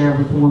want to share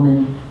with the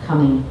woman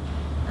coming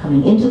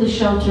into the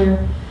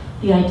shelter.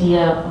 The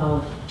idea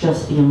of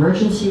just the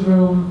emergency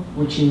room,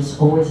 which is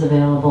always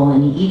available,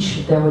 and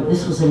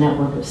this was a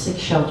network of 6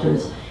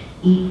 shelters,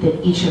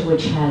 each of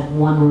which had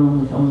one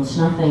room with almost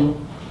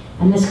nothing.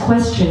 And this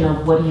question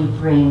of what do you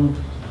bring,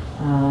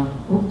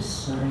 oops,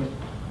 sorry,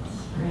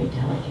 it's very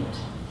delicate.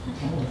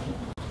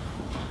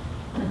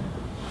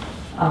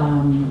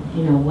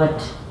 You know,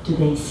 what do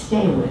they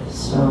stay with?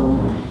 So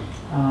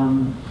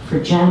for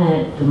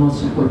Janet, the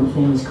most important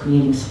thing was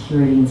creating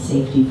security and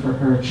safety for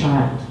her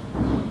child.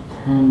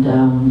 And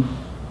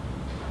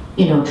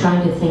you know,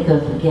 trying to think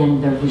of,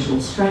 again, their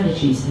visual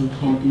strategies. They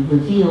can't be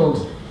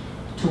revealed,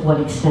 to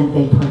what extent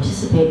they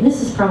participate. And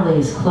this is probably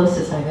as close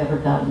as I've ever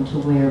gotten to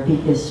where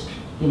Bieke is,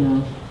 you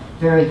know,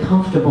 very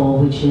comfortable,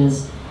 which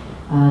is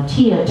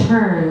Tia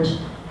turned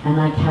and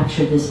I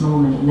captured this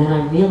moment, and then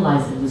I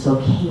realized it was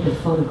okay to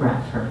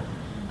photograph her.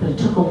 But it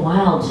took a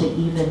while to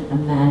even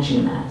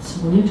imagine that.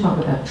 So when you talk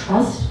about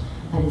trust,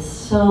 that is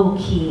so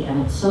key,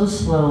 and it's so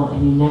slow,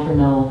 and you never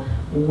know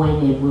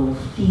when it will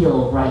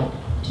feel right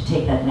to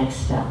take that next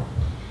step.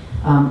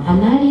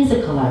 And that is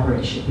a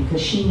collaboration,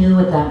 because she knew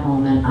at that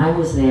moment, I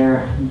was there,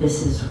 and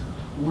this is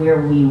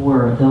where we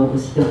were, though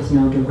there was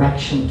no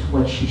direction to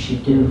what she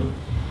should do.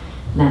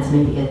 And that's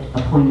maybe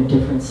a point of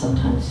difference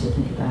sometimes to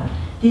think about.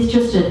 These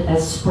just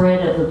a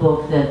spread of the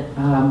book that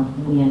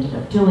we ended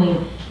up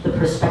doing, the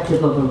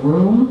perspective of a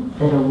room,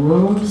 that a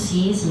room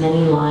sees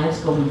many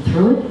lives going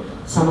through it,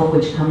 some of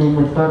which come in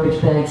with garbage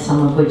bags,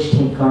 some of which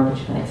take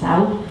garbage bags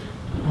out,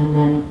 and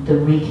then the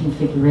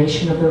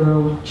reconfiguration of the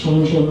room,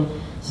 changing.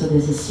 So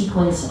there's a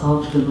sequence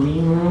of the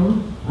green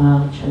room,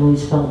 which I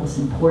always felt was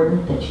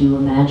important, that you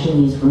imagine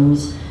these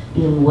rooms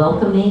being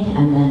welcoming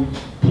and then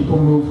people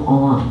move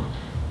on.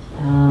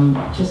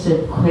 Just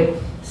a quick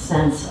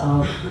sense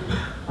of,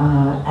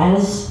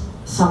 as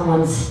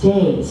someone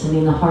stays, I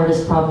mean, the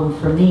hardest problem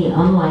for me,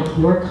 unlike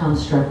your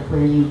construct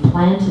where you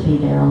plan to be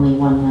there only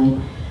one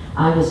night,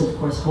 I was of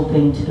course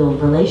hoping to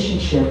build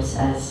relationships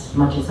as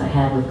much as I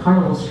had with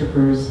carnival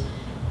strippers,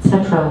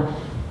 etc.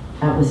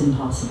 That was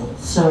impossible.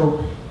 So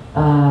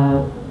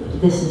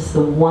this is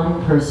the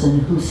one person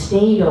who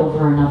stayed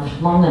over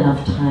long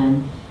enough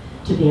time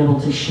to be able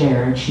to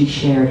share, and she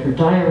shared her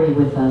diary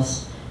with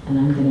us, and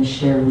I'm going to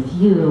share with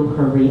you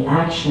her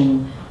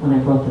reaction when I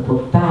brought the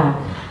book back.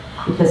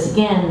 Because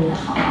again,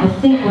 I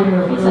think when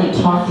we're really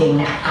talking,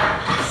 you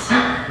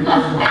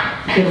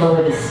can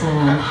lower the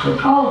sound.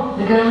 Oh,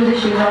 the girl with the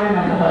shoes, I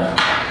remember her.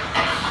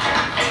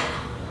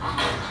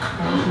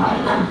 That was my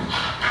one.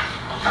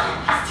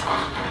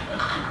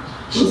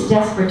 She's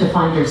desperate to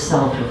find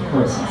herself, of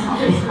course.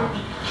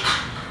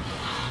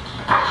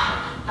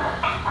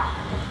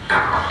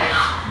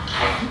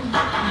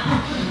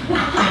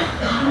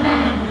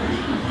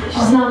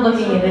 She's not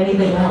looking at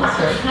anything else,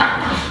 right?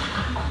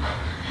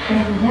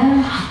 And where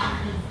am I?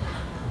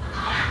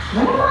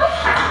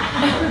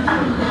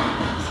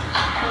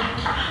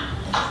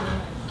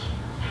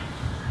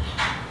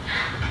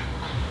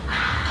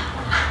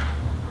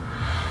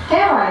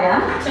 There I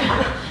am.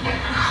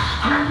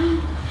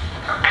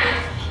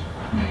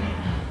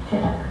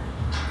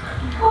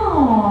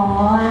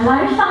 Oh,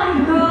 life's so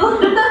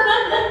good.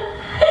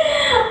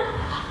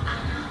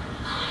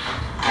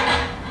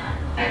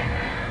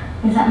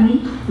 Is that me?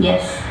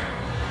 Yes.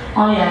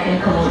 Only I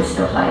can come up with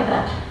stuff like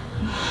that.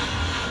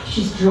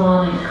 She's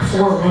drawn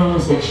 4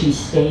 rooms that she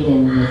stayed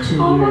in the 2 years.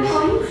 Oh my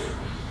God.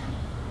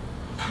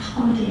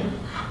 Oh dear.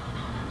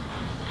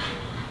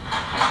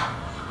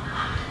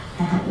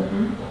 I have the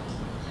room.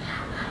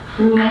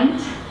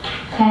 Roommate,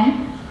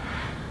 10,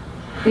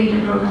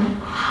 feeding program.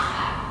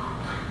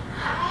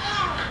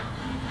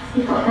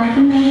 You got that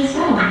in there as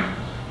well.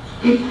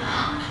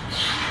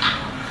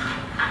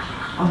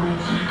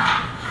 Amazing.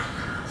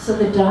 So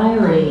the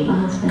diary. My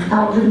husband,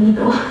 out with me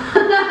though.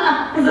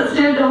 Because I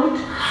still don't.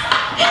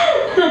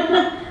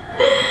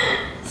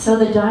 So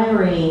the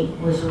diary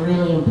was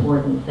really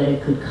important, that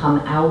it could come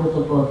out of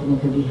the book and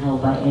it could be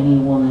held by any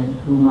woman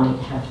who might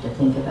have to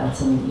think about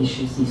some of the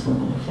issues these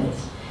women have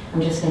faced.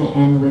 I'm just going to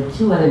end with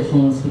 2 other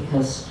things,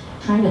 because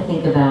trying to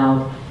think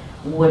about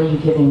what are you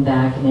giving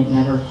back, and it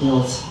never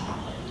feels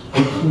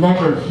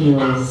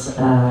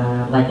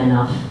like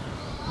enough.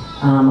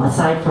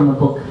 Aside from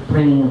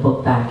bringing a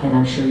book back, and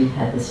I'm sure you've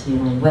had this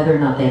feeling, whether or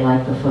not they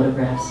like the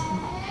photographs,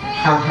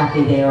 how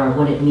happy they are,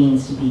 what it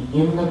means to be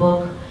in the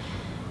book,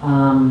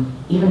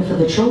 even for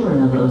the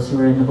children of those who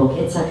are in the book,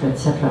 etc.,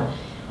 etc.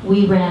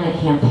 We ran a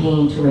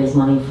campaign to raise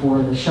money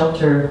for the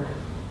shelter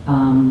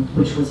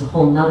which was a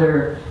whole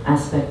nother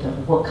aspect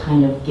of what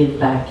kind of give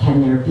back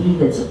can there be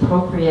that's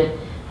appropriate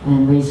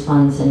and raise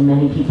funds. And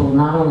many people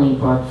not only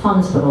brought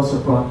funds, but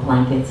also brought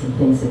blankets and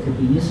things that could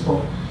be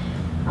useful.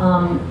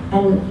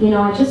 And you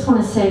know, I just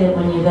want to say that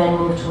when you then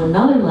move to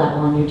another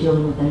level and you're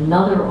dealing with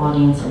another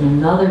audience and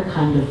another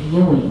kind of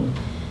viewing,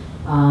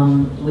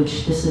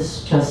 which this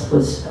is just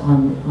was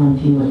on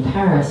view in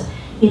Paris,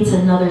 it's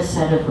another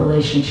set of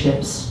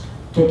relationships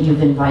that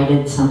you've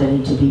invited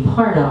somebody to be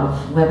part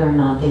of, whether or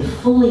not they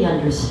fully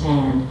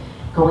understand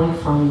going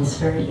from this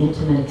very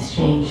intimate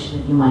exchange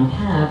that you might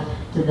have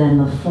to then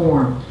the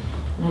form.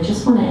 And I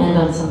just want to end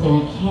on something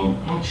I can't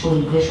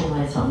actually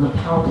visualize on the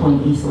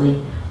PowerPoint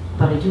easily,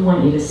 but I do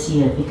want you to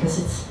see it because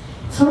it's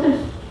sort of,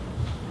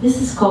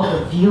 this is called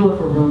A View of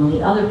a Room.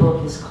 The other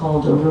book is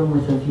called A Room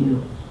with a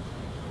View.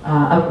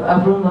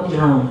 A room of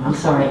your own, I'm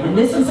sorry. And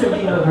this is a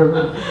view of a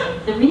room.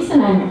 The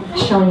reason I'm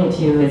showing it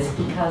to you is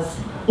because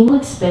in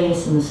public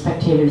space and the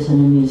spectators in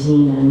a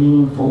museum in a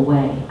meaningful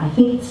way, I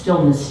think it's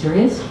still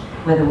mysterious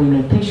whether we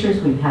make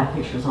pictures, we have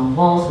pictures on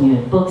walls, we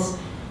make books,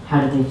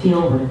 how do they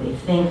feel, what do they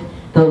think,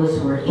 those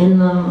who are in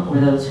them or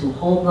those who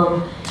hold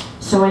them.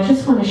 So I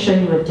just want to show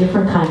you a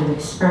different kind of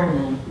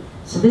experiment.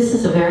 So this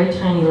is a very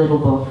tiny little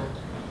book.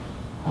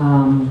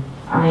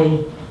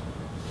 I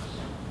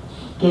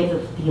gave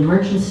the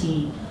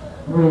emergency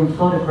room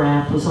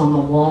photograph was on the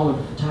wall of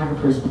the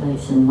photographer's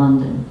place in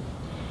London.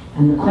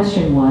 And the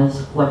question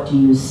was, what do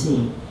you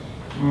see?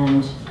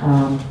 And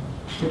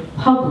the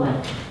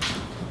public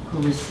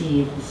who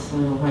received, this is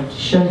what I'd like to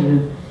show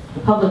you, the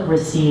public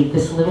received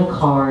this little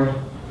card,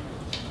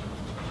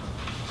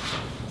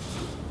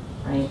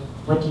 right?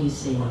 What do you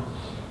see?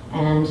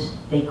 And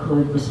they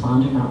could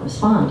respond or not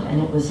respond.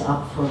 And it was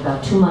up for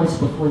about 2 months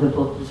before the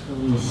book was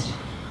released.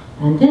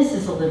 And this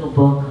is a little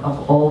book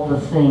of all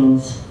the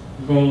things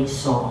they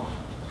saw.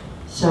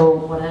 So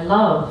what I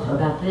love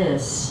about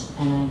this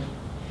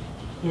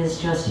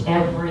is just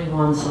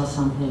everyone saw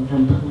something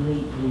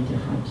completely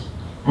different.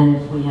 And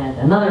if we had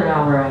another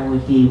hour, I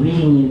would be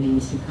reading you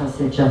these because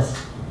they're just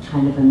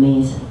kind of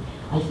amazing.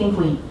 I think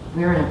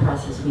we're in a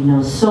process we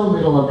know so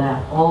little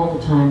about all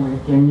the time.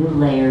 There are new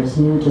layers,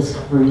 new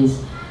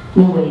discoveries,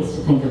 new ways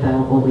to think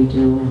about what we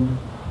do, and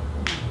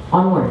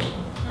onward.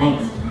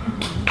 Thanks.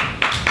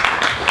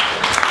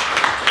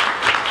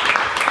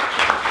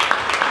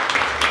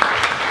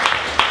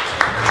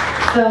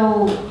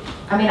 So,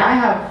 I mean, I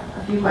have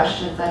a few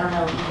questions. I don't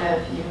know, Bieke,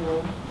 if you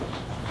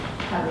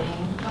have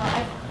any.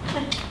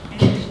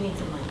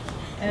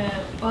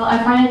 Well,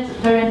 I find it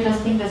very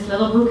interesting, this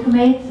little book you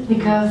made,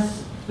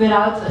 because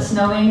without us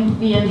knowing,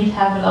 we indeed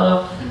have a lot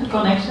of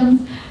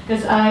connections.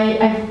 Because I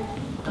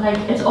like,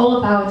 it's all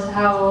about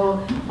how,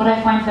 what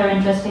I find very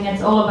interesting,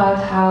 it's all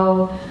about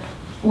how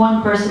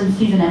one person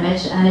sees an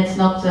image and it's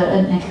not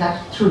an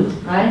exact truth,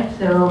 right?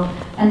 So,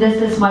 and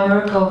this is my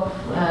work of,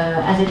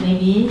 as it may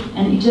be,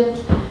 in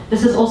Egypt.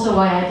 This is also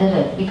why I did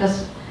it,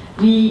 because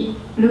we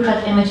look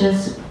at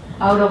images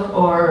out of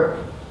our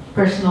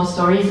personal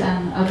stories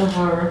and out of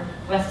our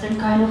Western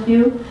kind of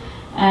view.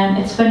 And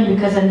it's funny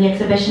because in the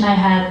exhibition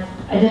I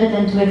did it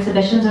in 2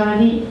 exhibitions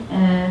already.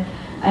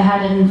 I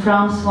had in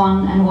France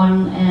one and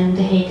one in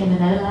The Hague in the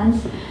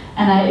Netherlands.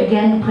 And I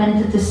again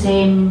printed the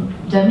same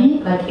dummy,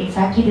 like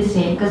exactly the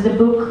same, because the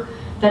book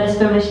that is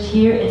published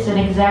here, it's an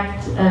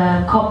exact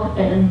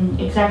an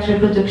exact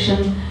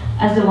reproduction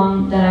as the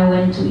one that I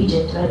went to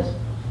Egypt with.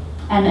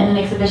 And in an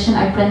exhibition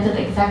I printed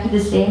exactly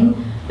the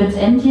same, but it's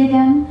empty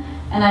again,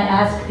 and I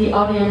asked the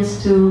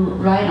audience to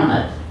write on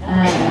it,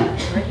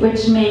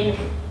 which make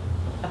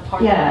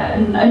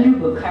a new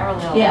book.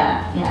 Parallel.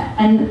 Yeah,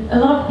 and a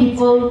lot of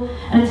people,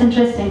 and it's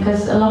interesting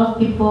because a lot of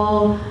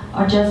people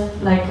are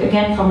just like,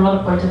 again, from a lot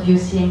of point of view,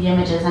 seeing the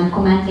images and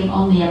commenting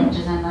on the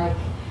images, and like,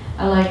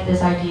 I like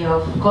this idea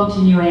of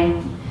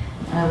continuing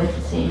with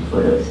the same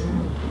photos.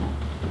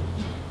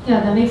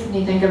 Yeah, that makes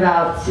me think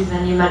about,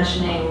 Susan, you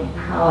mentioning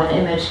how an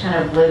image kind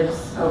of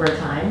lives over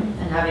time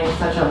and having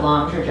such a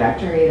long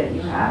trajectory that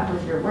you have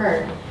with your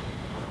work.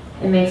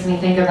 It makes me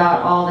think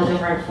about all the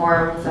different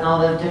forms and all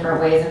the different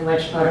ways in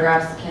which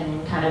photographs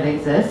can kind of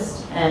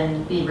exist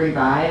and be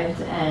revived.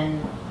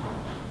 And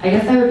I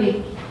guess I would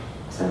be,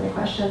 so many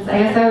questions. I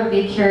guess I would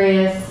be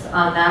curious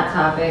on that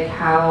topic,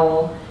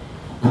 how,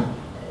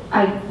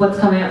 what's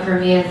coming up for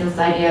me is this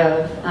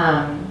idea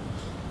of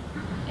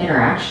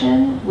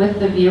interaction with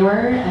the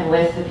viewer and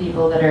with the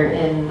people that are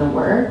in the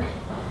work,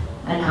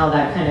 and how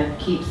that kind of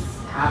keeps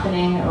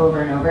happening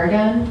over and over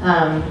again.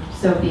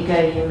 So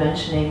Bieke, you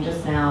mentioning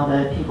just now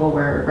that people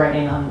were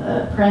writing on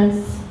the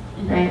prints,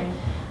 right?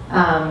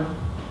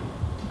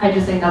 I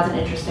just think that's an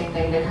interesting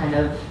thing to kind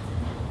of,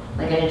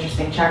 like an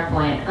interesting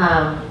checkpoint.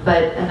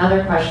 But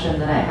another question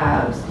that I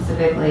have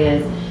specifically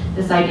is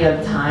this idea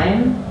of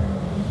time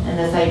and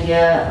this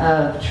idea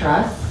of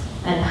trust,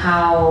 and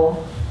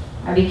how,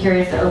 I'd be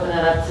curious to open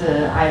that up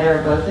to either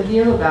or both of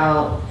you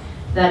about,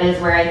 that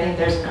is where I think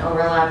there's an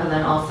overlap, and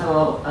then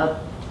also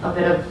a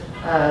bit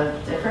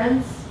of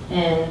difference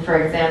in,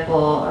 for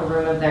example, A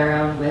Room of Their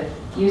Own with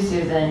you,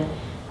 Susan,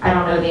 I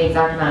don't know the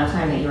exact amount of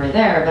time that you were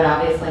there, but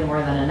obviously more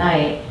than a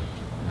night,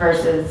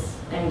 versus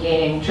in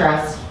gaining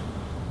trust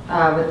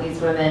with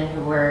these women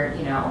who were,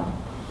 you know,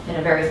 in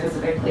a very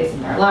specific place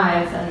in their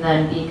lives. And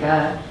then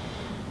Bieke,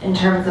 in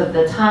terms of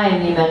the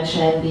time you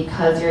mentioned,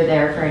 because you're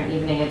there for an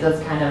evening, it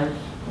does kind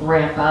of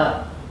ramp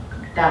up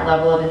that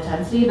level of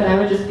intensity. But I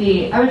would just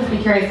be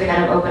curious to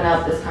kind of open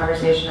up this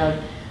conversation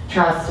of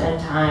trust and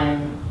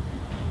time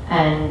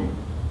and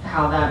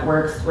how that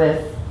works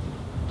with,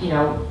 you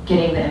know,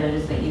 getting the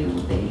images that you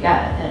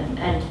get.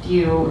 And do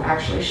you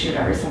actually shoot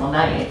every single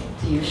night?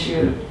 Do you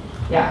shoot?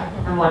 Yeah,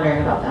 I'm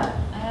wondering about that.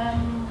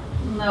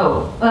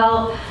 No.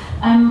 Well,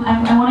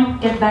 I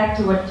want to get back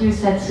to what you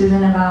said,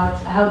 Susan,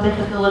 about how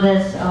difficult it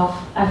is.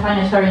 I find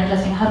it very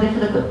interesting how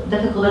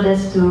difficult it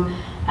is to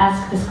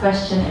ask this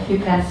question if you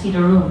can see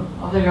the room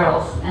of the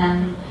girls.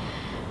 And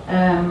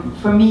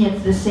for me,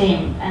 it's the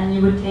same. And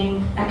you would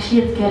think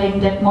actually it's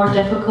getting more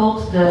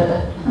difficult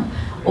the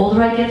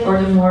older I get,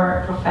 or the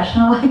more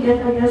professional I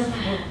get, I guess.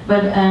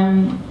 But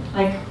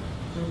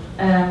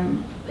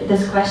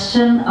this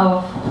question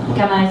of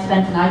can I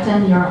spend the night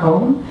in your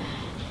home?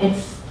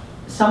 It's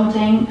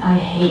something I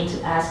hate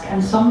to ask,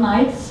 and some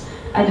nights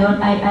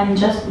I'm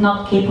just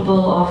not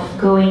capable of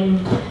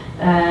going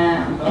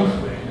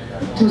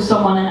to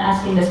someone and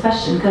asking this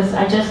question, because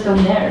I just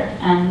don't dare.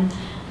 And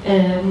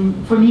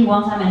for me,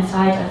 once I'm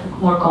inside, I feel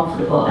more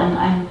comfortable, and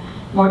I'm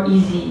more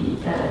easy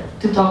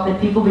to talk with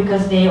people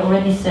because they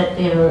already said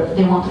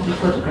they want to be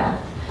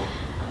photographed.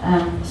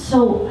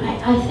 So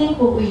I think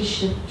what we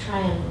should try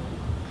and,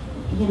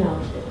 you know,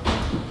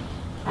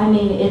 I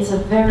mean, it's a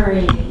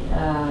very,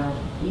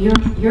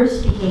 you're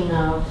speaking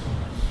of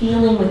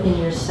feeling within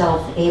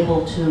yourself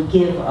able to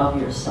give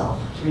of yourself,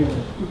 really.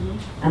 Mm-hmm.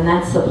 And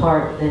that's the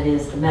part that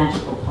is the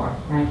magical part,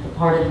 right? The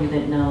part of you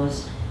that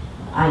knows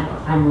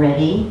I'm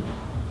ready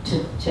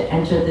to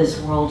enter this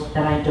world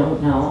that I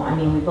don't know. I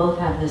mean, we both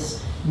have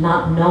this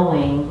not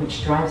knowing,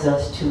 which drives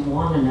us to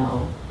want to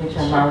know, which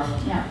I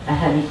love. Yeah. I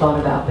hadn't thought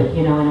about, but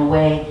you know, in a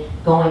way,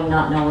 going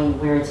not knowing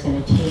where it's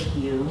going to take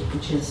you,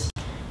 which is,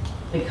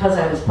 because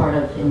I was part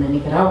of, in the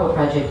Nicaragua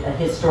project, a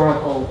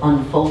historical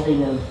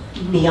unfolding of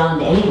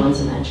beyond anyone's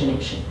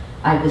imagination.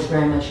 I was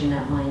very much in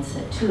that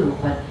mindset too,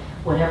 but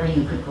whatever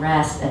you could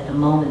grasp at the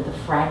moment, the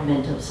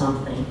fragment of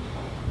something.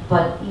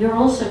 But you're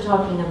also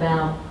talking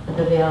about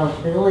the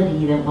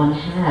availability that one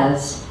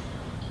has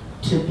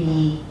to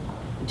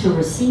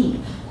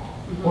receive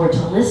or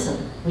to listen,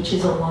 which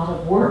is a lot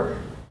of work.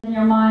 In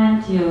your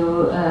mind,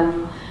 you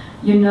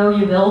know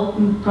you will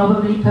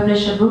probably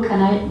publish a book,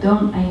 and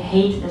I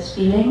hate this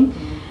feeling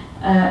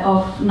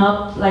of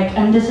not like,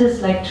 and this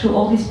is like through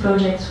all these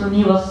projects for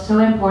me was so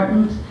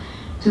important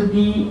to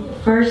be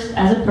first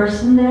as a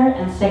person there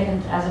and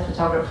second as a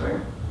photographer.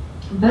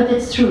 But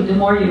it's true, the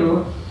more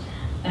you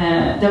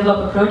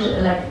develop a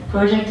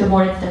project, the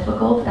more it's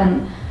difficult.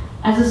 And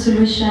as a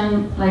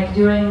solution, like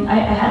I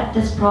had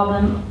this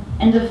problem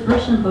in the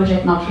Russian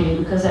project, not really,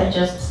 because I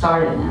just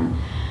started.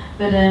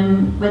 But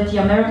with the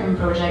American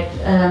project,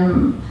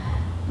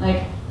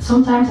 like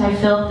sometimes I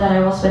felt that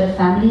I was with a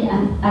family,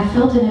 and I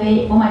felt in a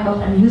way, oh my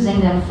God, I'm using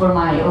them for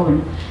my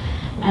own.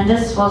 And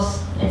it's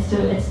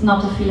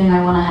not a feeling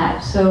I want to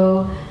have.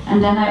 So,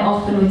 and then I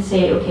often would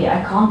say, okay,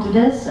 I can't do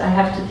this, I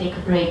have to take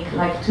a break,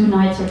 like 2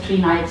 nights or 3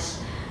 nights,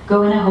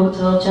 go in a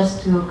hotel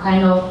just to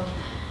kind of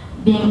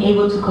being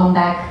able to come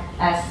back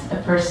as a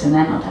person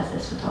and not as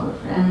this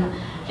photographer. And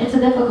it's a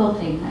difficult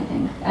thing, I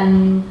think.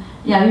 And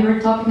yeah, we were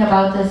talking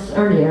about this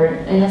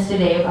earlier,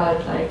 yesterday,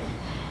 about like,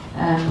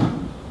 I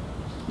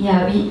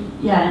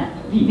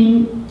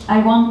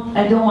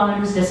don't want to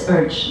lose this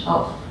urge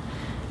of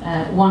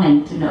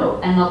wanting to know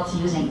and not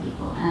using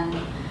people. And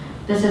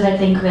this is, I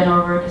think, when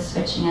our work is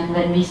switching and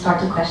when we start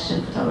to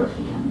question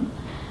photography.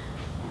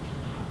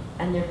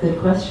 And they're good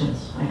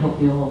questions. I hope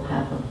you all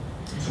have them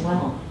as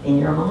well in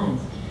your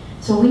minds.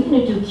 So we're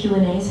going to do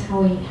Q&As.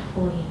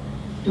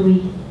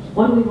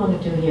 What do we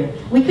want to do here?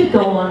 We could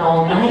go on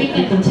all night,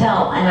 you can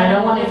tell, and I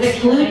don't want to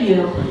exclude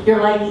you. You're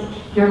like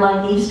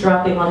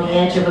eavesdropping on the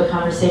edge of a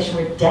conversation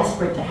we're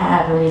desperate to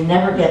have and we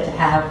never get to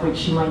have,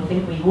 which you might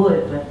think we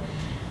would, but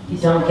you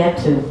don't get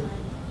to.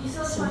 You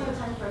still have plenty of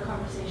time for a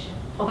conversation.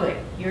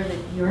 Okay,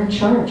 you're in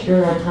charge.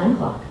 You're our time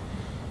clock.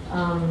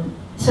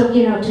 So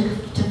you know,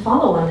 to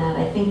follow on that,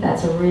 I think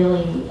that's a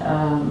really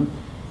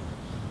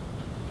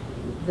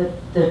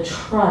the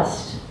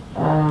trust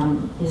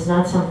is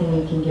not something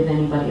you can give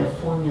anybody a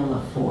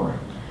formula for.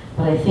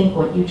 But I think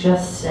what you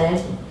just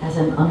said as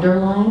an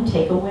underlying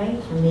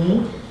takeaway for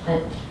me,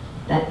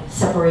 that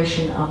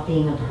separation of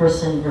being a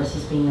person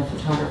versus being a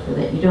photographer,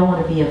 that you don't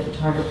want to be a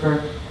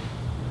photographer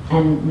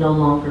and no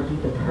longer be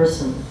the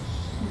person.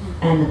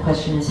 Mm-hmm. And the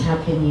question is, how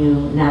can you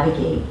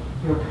navigate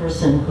your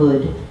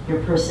personhood,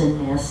 your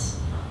personness,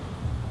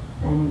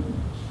 and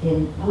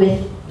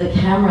with the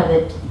camera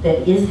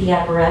that is the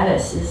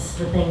apparatus, is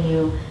the thing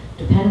you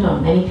depend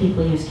on. Many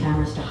people use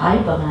cameras to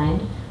hide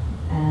behind,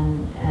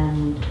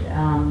 and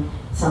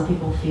some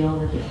people feel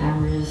that the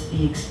camera is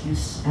the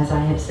excuse, as I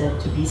have said,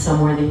 to be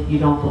somewhere that you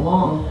don't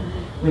belong,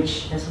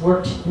 which has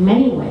worked in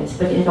many ways.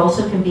 But it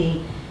also can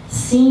be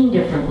seen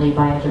differently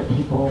by other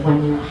people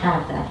when you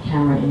have that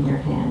camera in your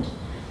hand.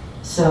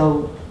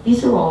 So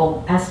these are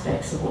all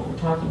aspects of what we're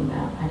talking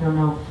about. I don't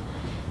know.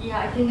 Yeah,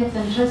 I think it's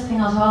interesting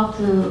as well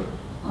to,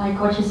 like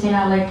what you say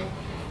now, like,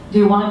 do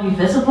you want to be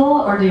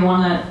visible or do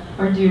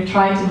you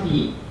try to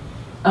be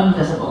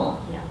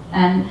invisible? Yeah.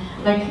 And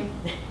like,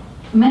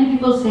 many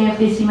people say if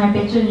they see my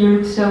picture, you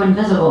look so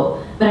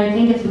invisible. But I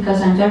think it's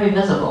because I'm very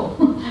visible.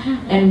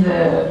 And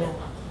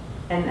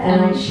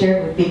I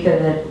shared with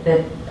Bieke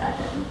that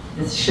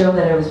this show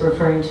that I was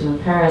referring to in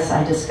Paris,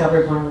 I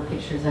discovered one of the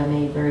pictures I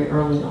made very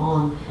early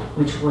on,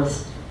 which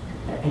was,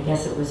 I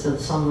guess it was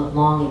some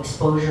long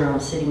exposure. I'm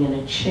sitting in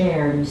a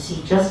chair, and you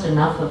see just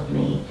enough of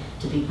me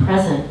to be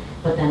present,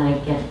 but then I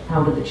get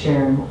out of the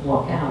chair and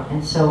walk out.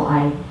 And so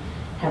I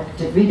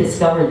have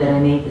rediscovered that I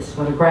made this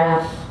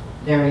photograph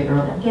very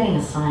early. I'm getting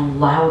a sign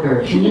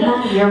louder. Can you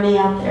not hear me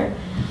out there?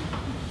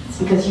 It's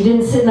because you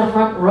didn't sit in the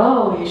front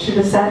row. You should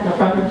have sat in the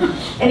front row.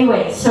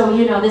 Anyway, so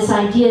you know, this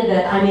idea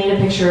that I made a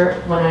picture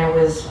when I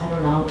was, I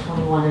don't know,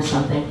 21 or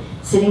something,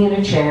 sitting in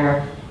a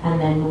chair and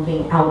then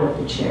moving out of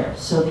the chair.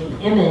 So the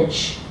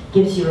image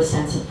gives you a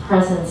sense of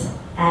presence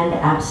and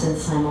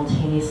absence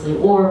simultaneously,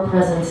 or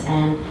presence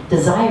and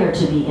desire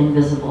to be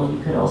invisible,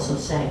 you could also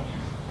say.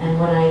 And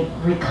when I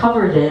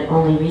recovered it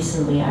only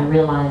recently, I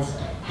realized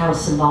how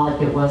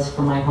symbolic it was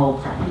for my whole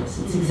practice.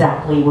 It's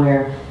exactly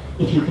where,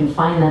 if you can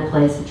find that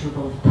place that you're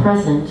both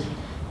present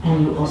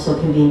and you also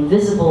can be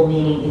invisible,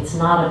 meaning it's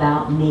not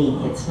about me,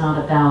 it's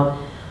not about,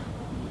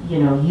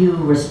 you know, you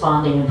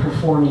responding and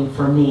performing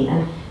for me.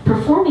 And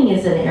performing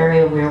is an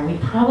area where we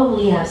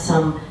probably have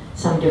some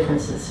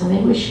differences, so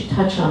maybe we should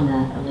touch on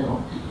that a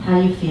little. How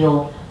you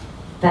feel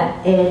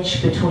that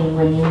edge between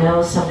when you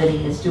know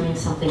somebody is doing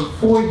something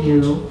for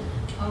you,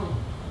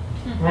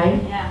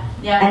 right? Yeah.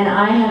 Yeah. And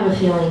I have a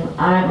feeling,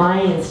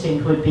 my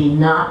instinct would be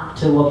not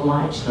to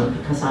oblige them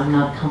because I'm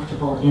not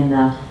comfortable in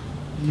the,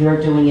 you're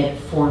doing it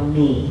for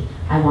me.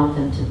 I want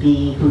them to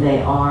be who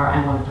they are.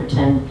 I want to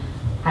pretend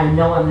I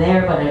know I'm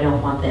there, but I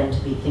don't want them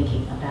to be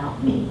thinking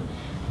about me.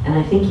 And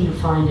I think you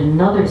find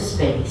another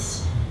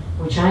space,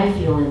 which I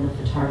feel in the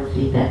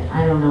photography that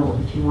I don't know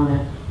if you want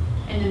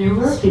to in the new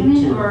work, speak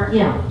to. Or,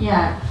 yeah.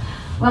 Yeah.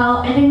 Well,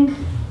 I think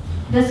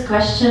this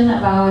question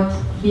about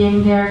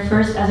being there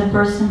first as a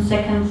person,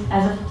 second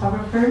as a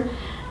photographer.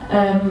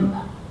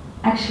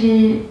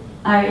 Actually,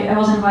 I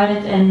was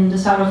invited in the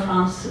south of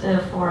France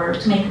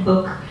to make a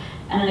book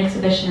and an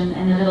exhibition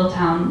in a little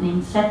town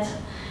named Sète,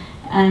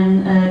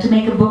 and to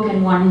make a book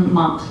in 1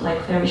 month, like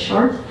very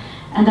short.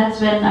 And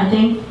that's when I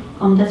think,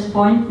 on this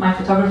point, my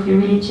photography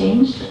really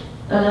changed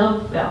a little.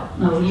 Well,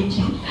 no, really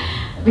changed,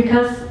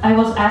 because I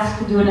was asked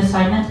to do an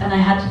assignment and I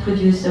had to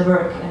produce the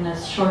work in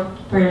a short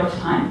period of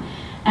time.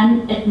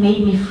 And it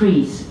made me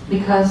freeze,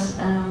 because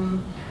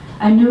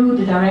I knew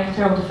the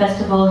director of the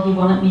festival, he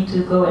wanted me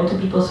to go into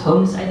people's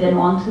homes, I didn't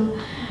want to.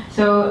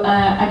 So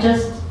I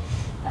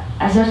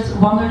just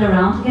wandered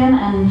around again,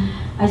 and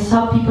I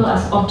saw people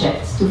as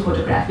objects to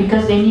photograph,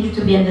 because they needed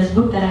to be in this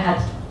book that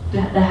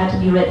had to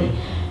be ready.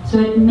 So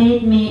it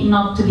made me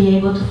not to be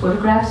able to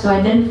photograph, so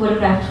I didn't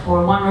photograph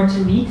for 1 or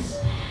 2 weeks.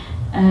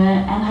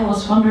 And I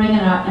was wandering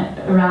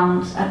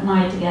around at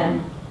night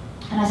again,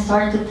 and I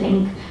started to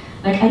think,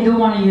 like, I don't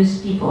want to use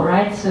people,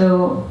 right?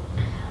 So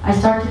I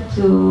started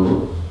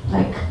to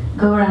like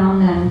go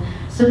around, and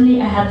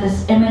suddenly I had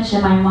this image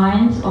in my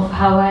mind of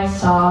how I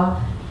saw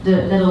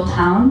the little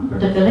town or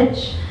the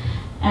village,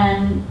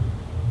 and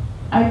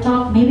I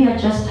thought maybe I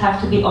just have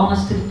to be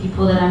honest to the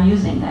people that I'm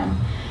using them.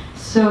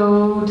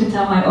 So to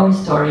tell my own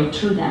story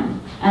through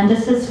them. And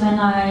this is when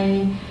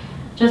I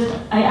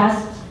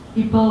asked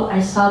people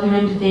I saw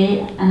during the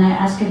day, and I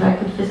asked if I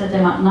could visit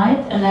them at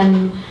night, and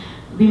then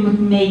we would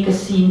make a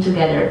scene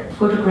together,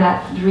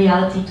 photograph the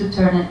reality to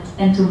turn it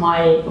into my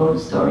own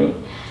story.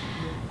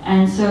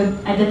 And so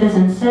I did this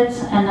in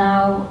Sète, and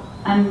now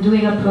I'm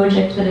doing a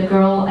project with a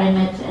girl I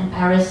met in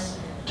Paris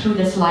through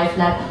this live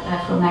lab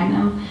from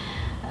Magnum.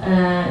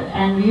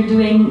 And we're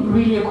doing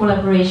really a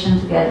collaboration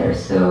together.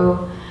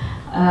 So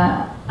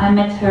I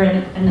met her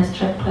in a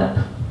strip club,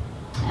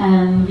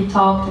 and we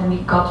talked and we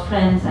got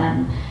friends,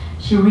 and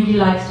she really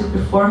likes to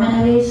perform in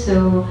a way,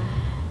 so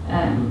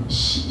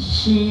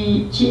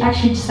she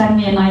actually sent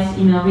me a nice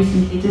email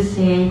recently to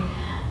say,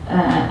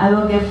 I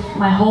will give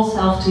my whole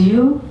self to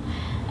you,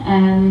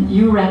 and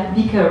you wrap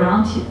Bieke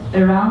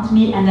around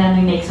me, and then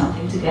we make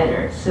something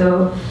together.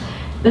 So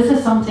this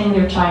is something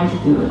we're trying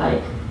to do,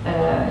 like,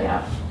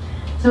 yeah.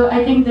 So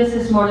I think this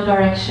is more the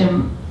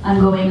direction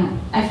I'm going.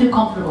 I feel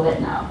comfortable with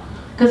it now,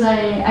 because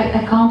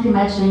I can't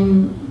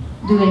imagine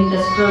doing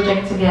this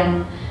project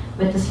again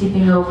with the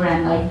sleeping over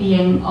and like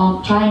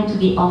trying to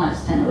be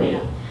honest in a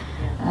way.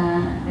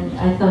 And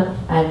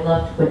I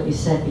loved what you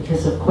said,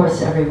 because of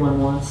course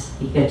everyone wants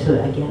Bieke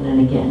to again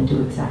and again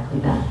do exactly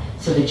that.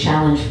 So the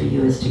challenge for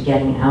you is to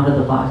getting out of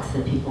the box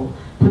that people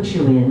put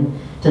you in,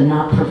 to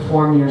not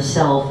perform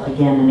yourself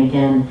again and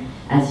again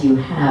as you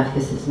have,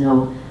 because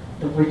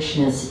the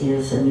richness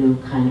is a new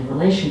kind of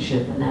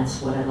relationship, and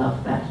that's what I love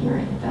about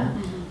hearing about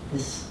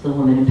the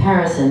woman in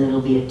Paris, and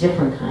it'll be a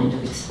different kind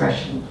of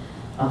expression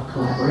of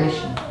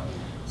collaboration.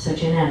 So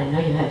Jeanette, I know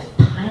you have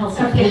piles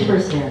of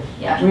papers there.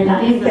 Yeah. We're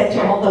not going to get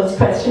to all those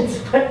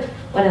questions, but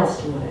what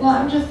else do you want to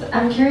Well,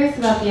 I'm curious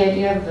about the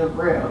idea of the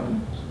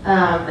room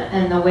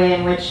and the way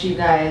in which you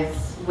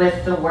guys,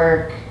 with the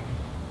work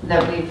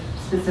that we've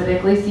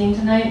specifically seen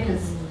tonight,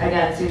 because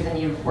again, Susan,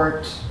 you've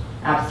worked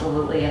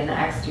absolutely in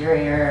the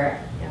exterior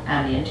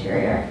and the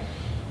interior.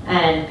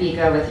 And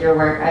Bieke, with your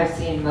work, I've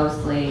seen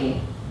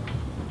mostly,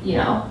 you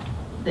know,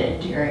 the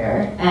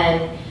interior.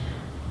 And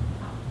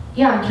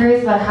yeah, I'm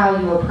curious about how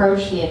you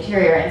approach the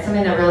interior. And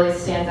something that really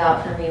stands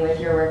out for me with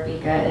your work,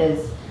 Bieke,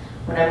 is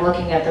when I'm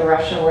looking at the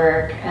Russia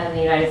work and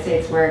the United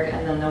States work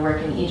and then the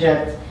work in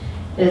Egypt,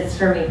 is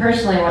for me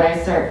personally what I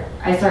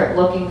start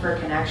looking for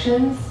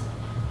connections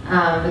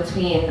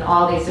between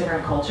all these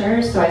different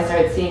cultures. So I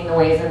started seeing the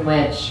ways in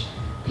which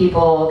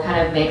people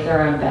kind of make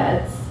their own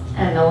beds,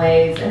 and the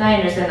ways, and I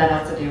understand that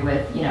has to do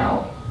with, you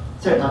know,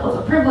 certain levels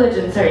of privilege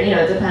and certain, you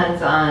know, it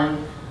depends on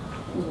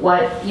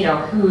what, you know,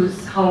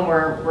 whose home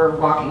you're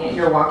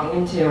walking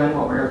into and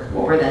what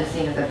we're then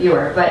seeing as a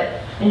viewer.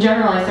 But in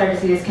general, I started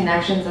to see these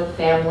connections of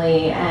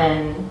family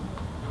and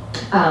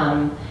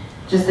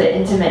just the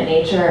intimate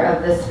nature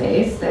of the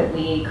space that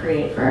we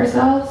create for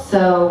ourselves.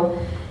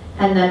 So,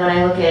 and then when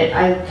I look at,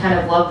 I kind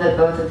of love that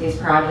both of these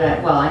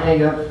projects, well, I know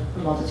you have a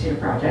multitude of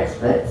projects,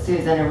 but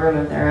Susan, A Room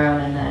of Their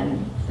Own, and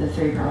then the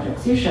 3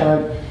 projects you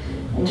showed.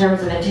 In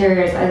terms of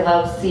interiors, I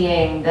love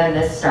seeing then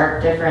this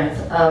stark difference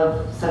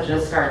of such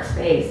a stark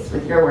space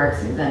with your work,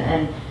 Susan,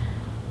 and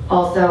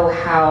also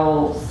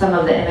how some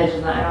of the images,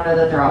 and I don't know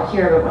that they're all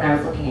here, but when I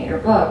was looking at your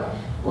book,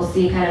 we'll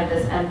see kind of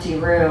this empty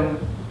room,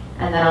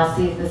 and then I'll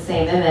see the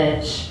same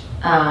image,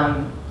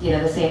 you know,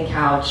 the same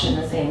couch in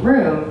the same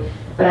room,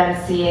 but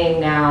I'm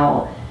seeing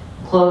now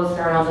clothes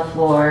thrown on the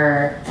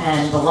floor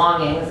and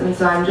belongings. And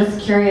so I'm just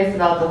curious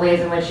about the ways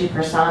in which you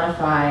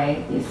personify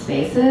these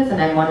spaces,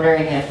 and I'm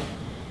wondering if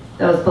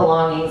those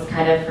belongings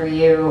kind of for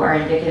you are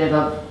indicative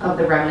of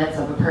the remnants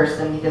of a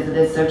person, because it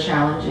is so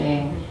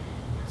challenging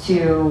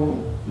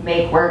to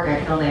make work, I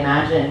can only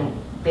imagine,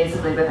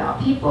 basically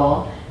without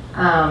people.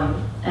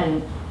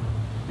 And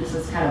this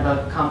is kind of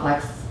a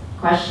complex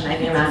question. I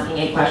think I'm asking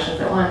 8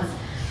 questions at once.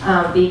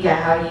 Bieke,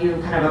 how do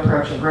you kind of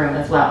approach a room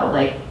as well?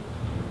 Like,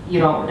 you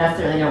don't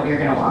necessarily know what you're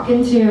going to walk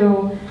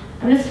into.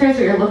 I'm just curious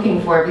what you're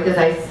looking for, because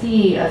I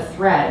see a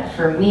thread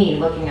for me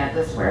looking at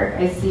this work.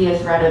 I see a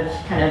thread of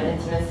kind of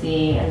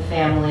intimacy and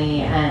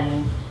family,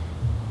 and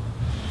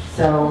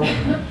so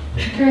I'm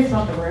curious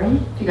about the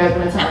room. If you guys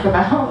want to talk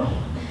about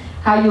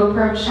how you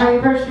approach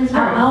these rooms.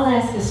 I'll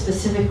ask a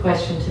specific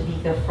question to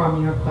Bieke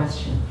from your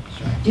question.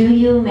 Sure. Do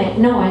you make,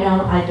 no,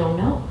 I don't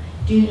know.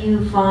 Do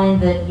you find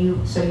that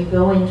so you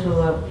go into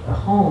a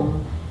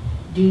home,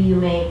 do you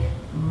make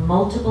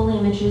multiple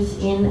images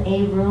in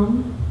a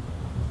room,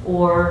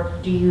 or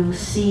do you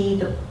see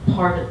the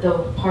part of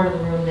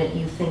the room that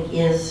you think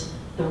is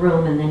the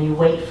room, and then you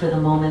wait for the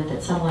moment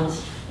that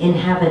someone's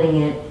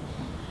inhabiting it?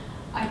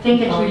 I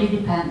think it really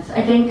depends.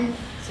 I think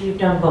so. You've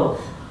done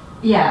both.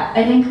 Yeah,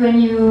 I think when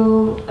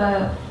you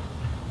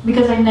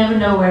because I never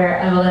know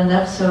where I will end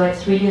up, so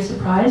it's really a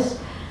surprise.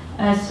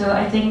 So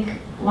I think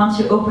once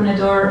you open a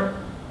door,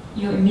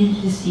 you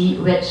immediately see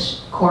which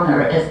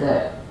corner is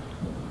the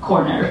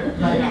corner.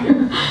 Like,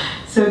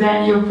 so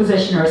then you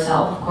position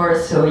yourself, of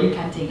course, so you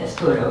can take this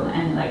photo,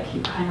 and like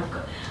you kind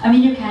of, I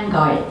mean, you can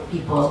guide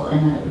people in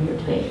a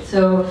weird way.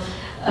 So,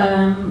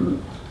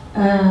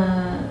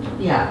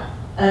 yeah.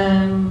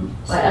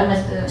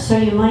 So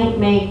you might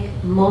make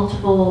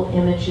multiple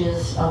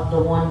images of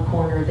the one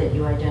corner that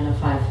you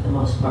identify for the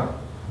most part.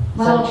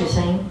 Is that what you're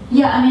saying?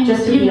 Yeah, I mean,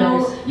 just to you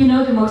know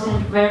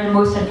where the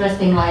most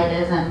interesting light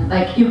is, and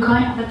like you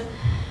kind of,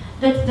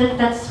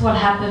 that's what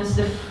happens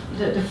the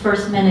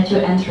first minute you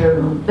enter a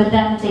room. But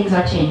then things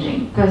are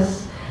changing,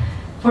 because,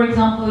 for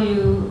example,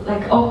 you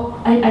like, oh,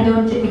 I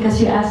don't,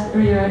 because you asked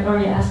earlier, or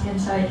you asked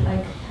inside,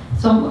 like,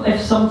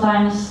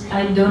 sometimes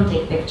I don't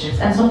take pictures,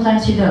 and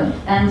sometimes you don't,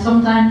 and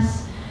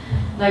sometimes,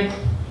 like,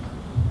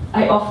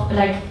 I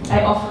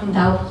often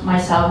doubt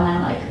myself, and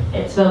I'm like,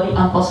 it will be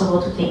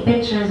impossible to take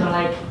pictures, or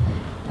like,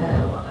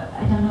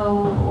 I don't know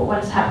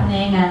what is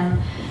happening,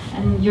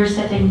 and you're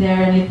sitting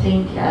there and you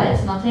think, yeah,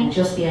 it's nothing.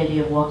 Just the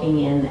idea of walking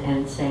in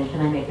and saying, can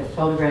I make a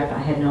photograph? I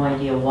had no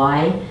idea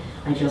why.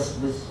 I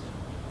just was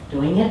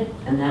doing it,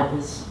 and that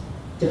was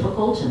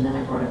difficult, and then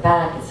I brought it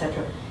back,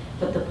 etc.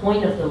 But the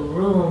point of the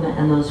room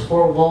and those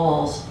 4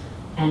 walls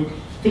and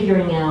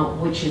figuring out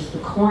which is the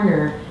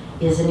corner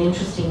is an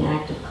interesting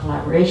act of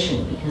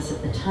collaboration, because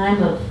at the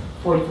time of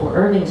 44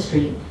 Irving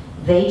Street,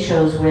 they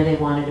chose where they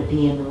wanted to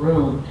be in the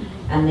room.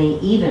 And they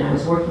even, I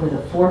was working with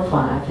a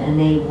 4.5, and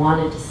they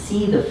wanted to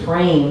see the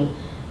frame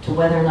to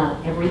whether or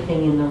not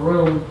everything in the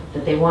room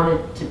that they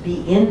wanted to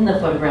be in the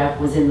photograph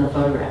was in the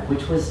photograph,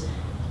 which was,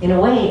 in a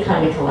way,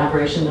 kind of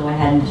collaboration, though I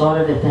hadn't thought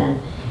of it then.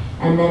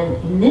 And then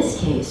in this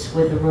case,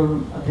 with A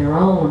Room of Their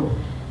Own,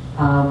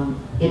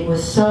 it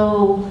was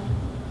so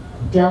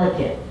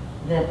delicate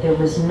that I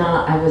was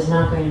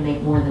not going to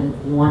make more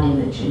than 1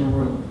 image in a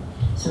room.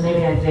 So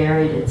maybe I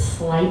varied it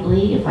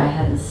slightly if I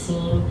hadn't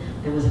seen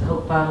there was a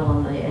Coke bottle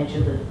on the edge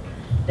of the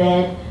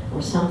bed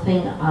or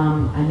something.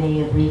 I may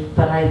have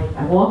but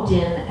I walked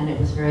in and it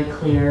was very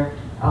clear,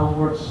 I'll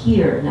work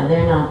here. Now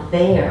they're not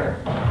there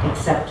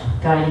except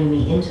guiding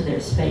me into their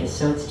space.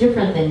 So it's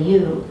different than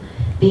you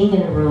being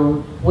in a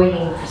room,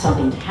 waiting for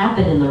something to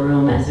happen in the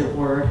room, as it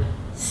were,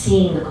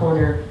 seeing the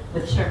corner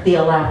with the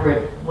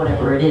elaborate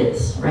whatever it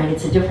is, right?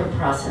 It's a different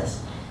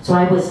process. So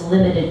I was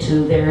limited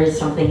to there is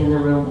something in the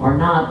room or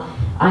not.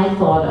 I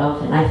thought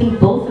of, and I think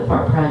both of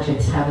our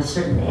projects have a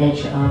certain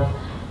edge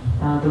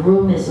of, the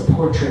room is a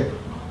portrait.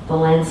 The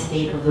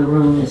landscape of the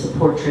room is a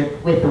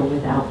portrait with or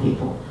without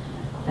people.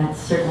 That's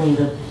certainly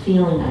the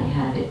feeling I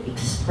had. It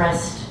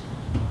expressed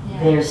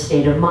their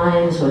state of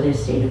minds or their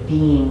state of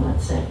being,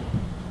 let's say.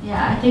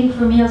 Yeah, I think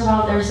for me as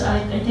well, there's,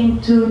 I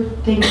think, two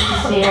things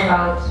to say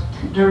about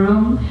the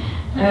room.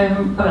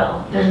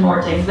 Well, there's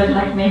more things, but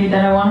like maybe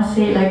that I want to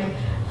say, like,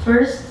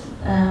 first,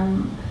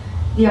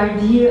 the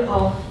idea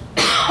of,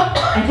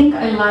 I think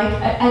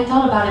I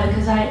thought about it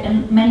because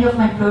in many of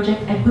my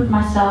projects, I put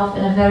myself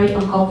in a very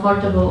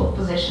uncomfortable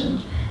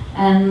position.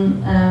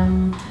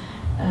 And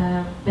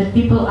with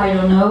people I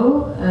don't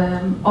know,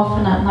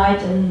 often at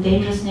night in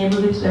dangerous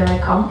neighborhoods where I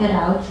can't get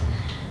out,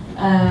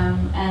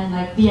 and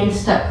like being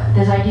stuck,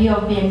 this idea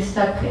of being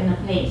stuck in a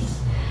place.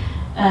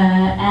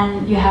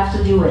 And you have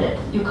to deal with it.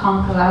 You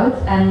can't go out,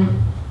 and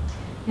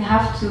you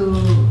have to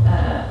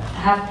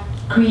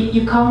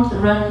you can't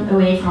run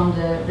away from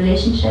the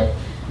relationship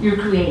you're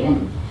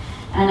creating.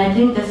 And I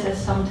think this is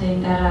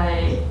something that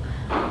I,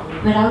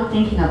 without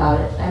thinking about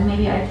it, and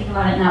maybe I think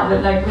about it now,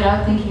 but like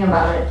without thinking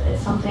about it,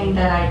 it's something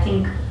that I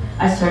think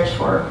I search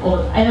for all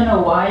the time. I don't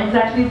know why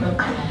exactly, but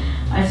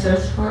I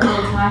search for it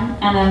all the time.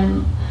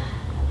 And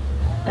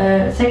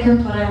then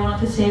second, what I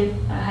wanted to say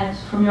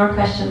from your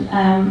question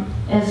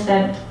is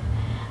that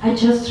I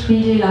just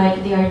really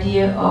like the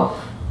idea of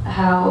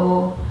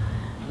how,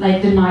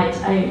 like the night,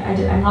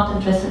 I'm not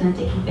interested in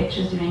taking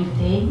pictures during the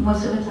day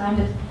most of the time,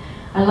 but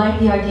I like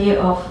the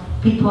idea of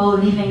people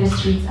leaving the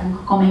streets and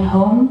coming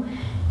home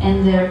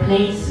in their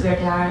place where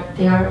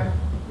they are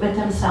with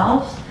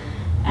themselves,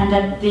 and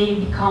that they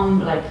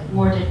become like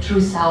more the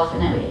true self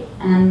in a way.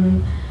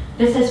 And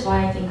this is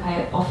why I think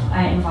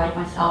I invite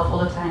myself all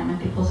the time in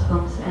people's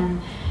homes,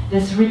 and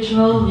this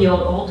ritual we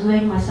are all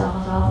doing, myself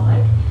as well,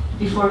 like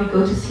before we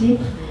go to sleep.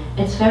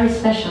 It's very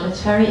special,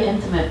 it's very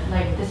intimate,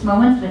 like this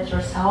moment with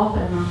yourself,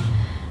 and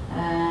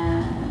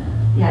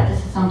yeah,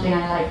 this is something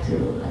I like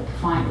to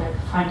find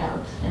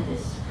out in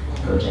this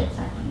project,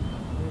 I think.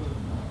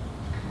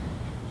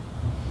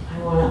 I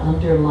want to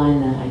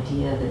underline that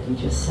idea that you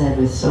just said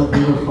was so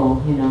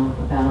beautiful, you know,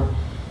 about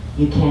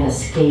you can't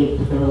escape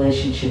the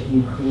relationship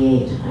you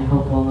create. I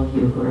hope all of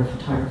you who are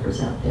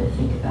photographers out there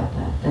think about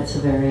that. That's a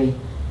very,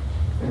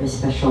 very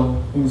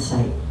special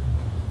insight.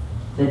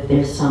 That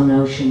there's some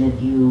notion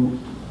that you,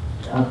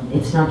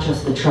 it's not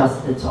just the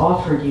trust that's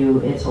offered you,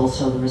 it's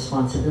also the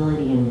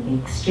responsibility in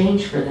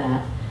exchange for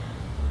that.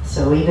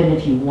 So even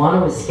if you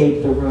want to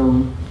escape the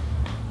room,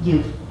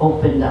 you've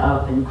opened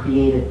up and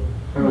created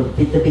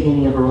the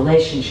beginning of a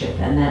relationship,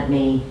 and that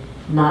may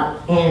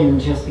not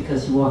end just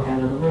because you walk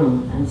out of the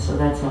room. And so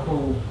that's a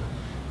whole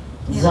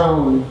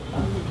zone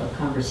of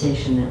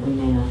conversation that we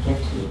may not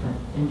get to, but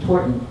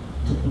important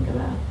to think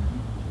about.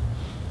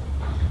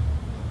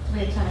 We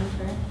have time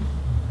for it.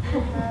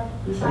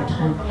 These are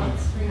time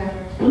clocks.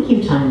 Thank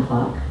you, time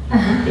clock.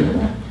 Thank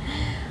you.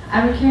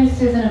 I'm curious,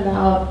 Susan,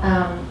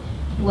 about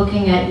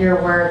looking at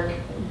your work,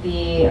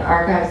 the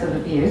Archives of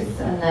Abuse,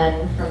 and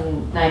then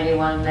from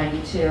 91,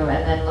 92, and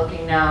then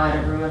looking now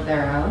at A Room of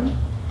Their Own.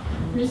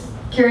 I'm just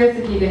curious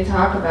if you could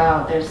talk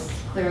about, there's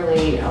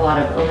clearly a lot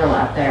of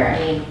overlap there. I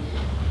mean,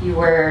 you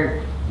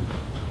were,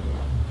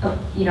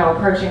 you know,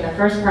 approaching the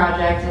first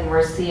project, and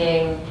we're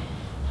seeing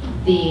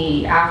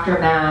the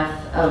aftermath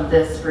of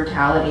this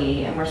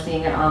brutality, and we're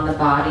seeing it on the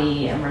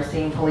body, and we're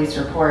seeing police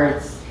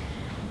reports,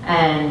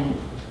 and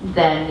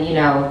then, you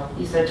know,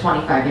 you said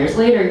 25 years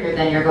later,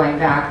 you're going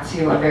back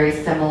to a very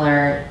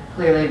similar,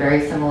 clearly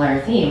very similar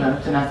theme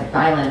of domestic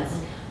violence.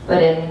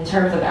 But in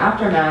terms of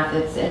aftermath,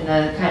 it's in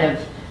the kind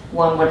of,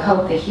 one would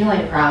hope, the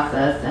healing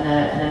process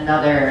and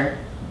another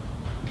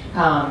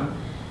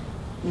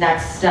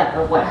next step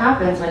of what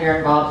happens when you're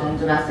involved in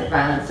domestic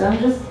violence. So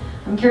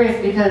I'm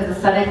curious because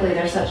aesthetically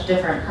they're such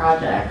different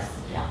projects.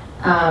 Yeah.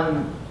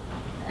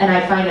 And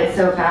I find it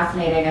so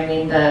fascinating. I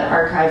mean, the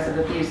Archives of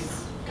Abuse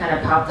kind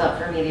of popped up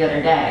for me the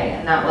other day,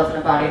 and that wasn't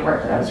a body of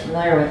work that I was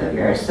familiar with of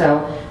yours.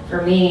 So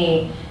for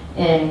me,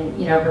 in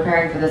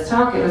preparing for this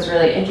talk, it was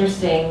really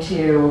interesting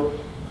to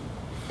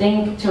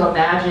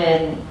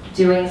imagine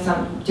doing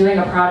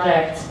a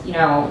project, you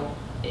know,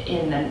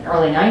 in the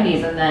early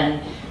 90s, and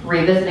then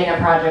revisiting a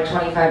project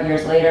 25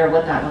 years later,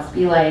 what that must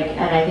be like.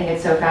 And I think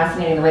it's so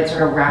fascinating the way it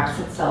sort of wraps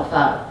itself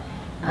up.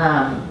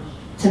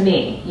 To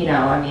me, you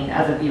know, I mean,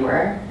 as a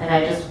viewer,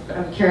 and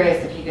I'm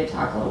curious if you could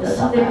talk a little bit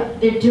about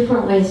that. There are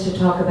different ways to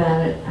talk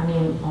about it. I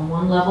mean, on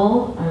one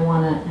level, I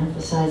want to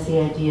emphasize the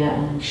idea,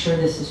 and I'm sure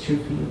this is true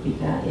for you,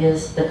 Bieke,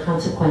 is the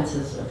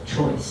consequences of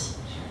choice.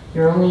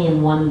 You're only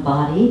in one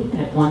body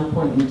at one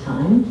point in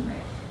time,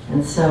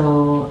 And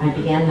so I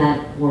began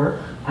that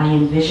work. I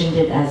envisioned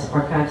it as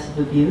archives of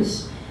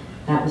abuse.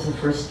 That was the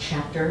first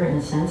chapter, in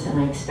a sense, and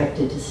I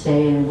expected to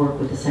stay and work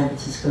with the San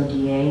Francisco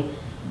DA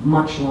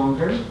much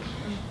longer.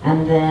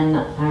 And then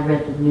I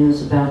read the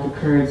news about the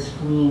Kurds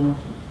fleeing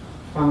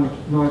from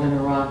northern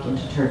Iraq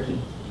into Turkey,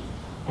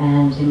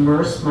 and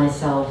immersed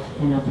myself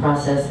in a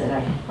process that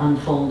I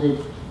unfolded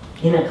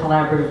in a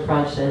collaborative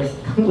process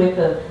with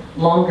a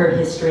longer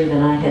history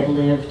than I had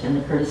lived, and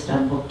the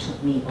Kurdistan book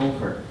took me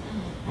over,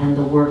 and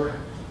the work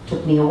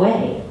took me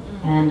away.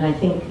 And I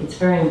think it's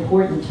very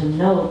important to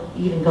note,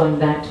 even going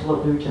back to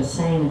what we were just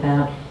saying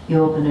about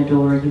you open a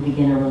door, you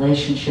begin a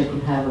relationship,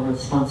 you have a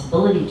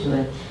responsibility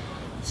to it.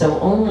 So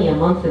only a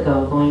month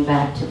ago, going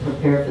back to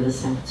prepare for the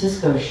San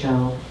Francisco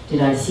show,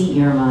 did I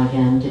see Irma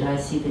again, did I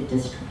see the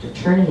district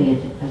attorney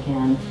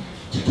again,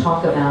 to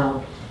talk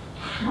about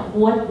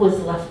what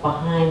was left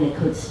behind that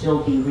could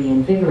still be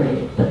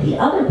reinvigorated. But the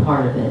other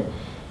part of it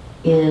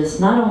is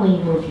not only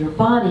you move your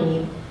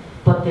body,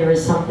 but there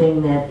is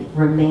something that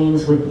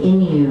remains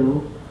within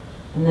you,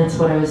 and that's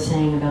what I was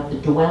saying about the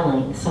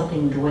dwelling.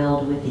 Something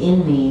dwelled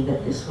within me,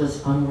 that this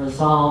was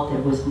unresolved,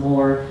 there was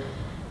more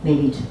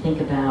maybe to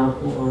think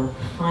about or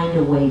find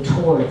a way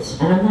towards.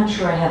 And I'm not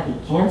sure I have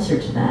the answer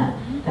to that.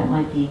 That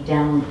might be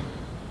down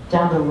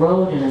the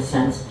road in a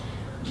sense,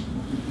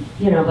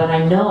 you know, but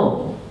I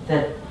know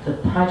that the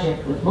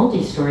project with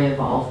Multi-Story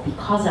evolved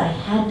because I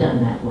had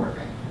done that work.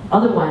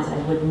 Otherwise I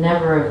would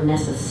never have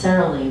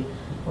necessarily,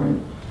 or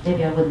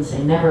maybe I wouldn't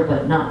say never,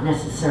 but not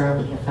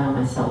necessarily have found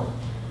myself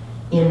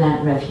in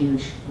that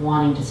refuge,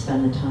 wanting to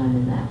spend the time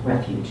in that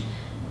refuge.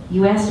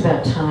 You asked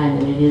about time,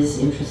 and it is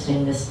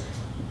interesting, this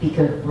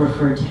Bieke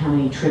referred to how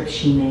many trips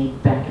she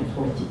made back and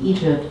forth to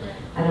Egypt.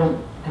 I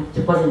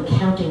wasn't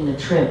counting the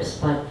trips,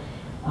 but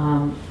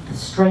the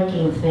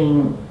striking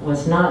thing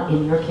was not,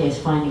 in your case,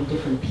 finding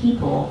different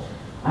people.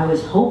 I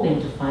was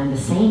hoping to find the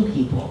same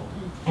people.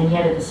 And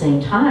yet at the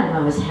same time, I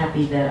was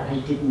happy that I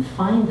didn't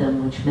find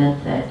them, which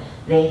meant that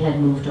they had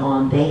moved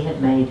on, they had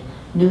made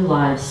new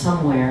lives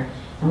somewhere.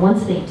 And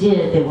once they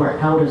did, they were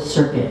out of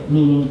circuit,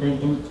 meaning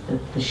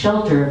the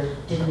shelter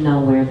didn't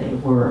know where they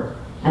were.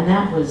 And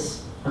that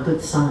was a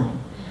good sign.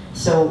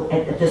 So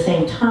at the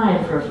same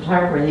time, for a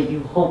photographer, that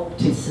you hope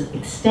to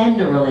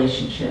extend a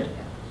relationship.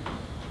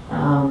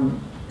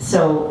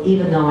 So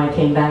even though I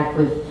came back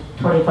with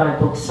 25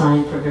 books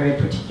signed for very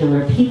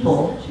particular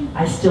people,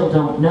 I still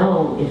don't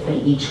know if they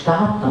each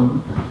got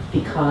them,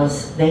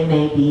 because they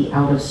may be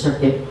out of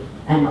circuit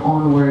and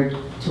onward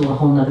to a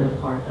whole nother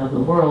part of the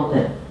world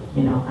that,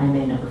 you know, I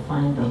may never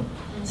find them.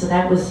 So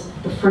that was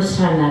the first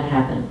time that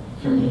happened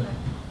for me.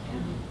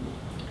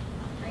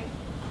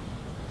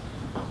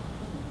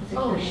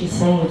 Oh, she's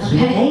saying it's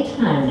Q&A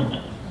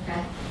time.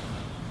 Okay.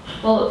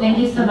 Well, thank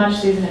you so much,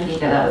 Susan and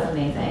Bieke. That was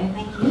amazing.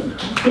 Thank you.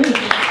 Thank you.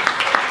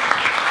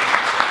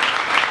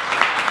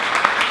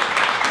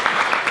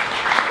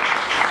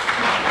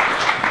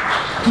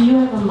 Do you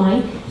have a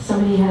mic?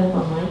 Somebody have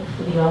a mic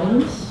for the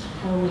audience?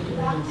 How are we doing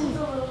this?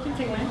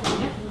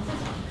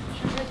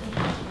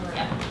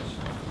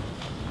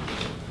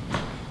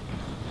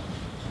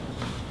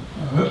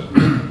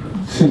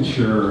 Since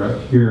you're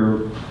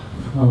here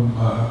from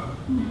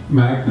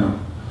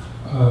Magnum,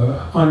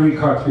 Henri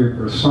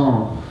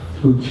Cartier-Bresson,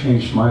 who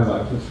changed my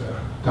life as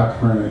a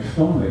documentary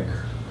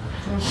filmmaker,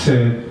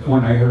 said,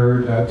 when I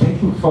heard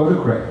taking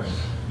photographs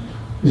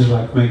is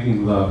like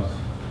making love.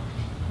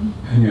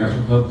 And you have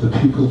to love the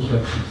people,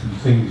 places, and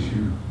things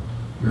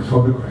you're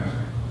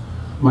photographing.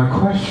 My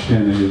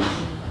question is,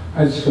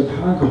 as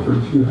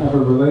photographers, you have a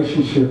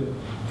relationship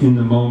in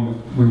the moment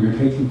when you're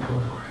taking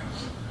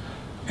photographs.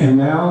 And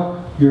now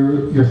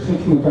you're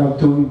thinking about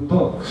doing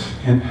books.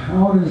 And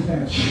how does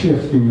that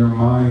shift in your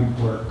mind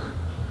work?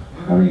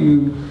 How do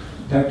you,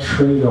 that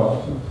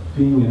trade-off of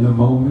being in the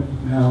moment,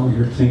 now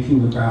you're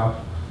thinking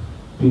about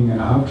being an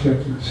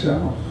object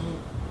yourself?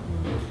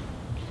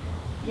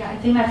 Yeah, I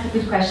think that's a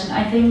good question.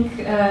 I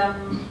think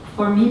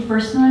for me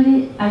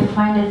personally, I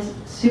find it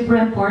super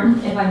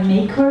important if I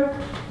make work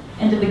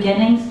in the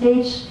beginning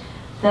stage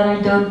that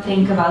I don't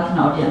think about an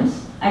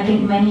audience. I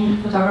think many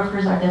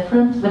photographers are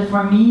different, but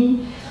for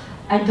me,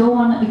 I don't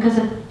want to, because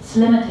it's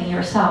limiting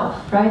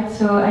yourself, right?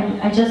 So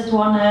I just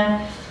want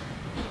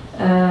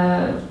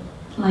to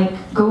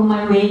like go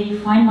my way,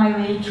 find my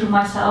way through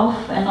myself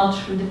and not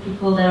through the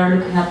people that are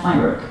looking at my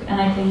work.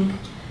 And I think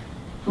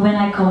when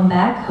I come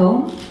back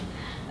home,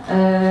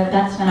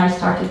 that's when I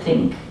start to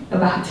think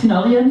about an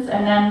audience,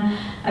 and then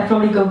I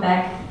probably go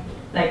back,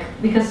 like,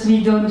 because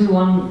we don't do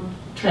one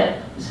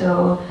trip,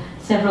 so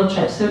several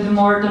trips. So the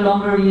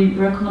longer we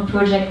work on a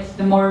project,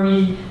 the more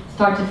we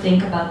start to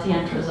think about the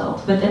end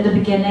result. But at the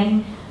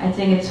beginning, I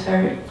think it's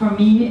very, for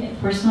me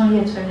personally,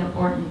 it's very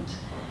important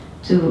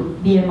to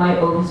be in my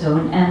own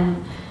zone,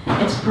 and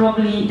it's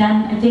probably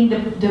then I think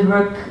the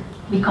work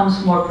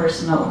becomes more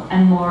personal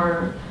and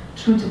more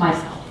true to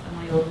myself and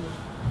my own,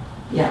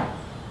 yeah.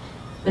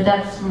 But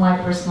that's my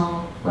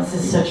personal. This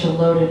is such a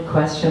loaded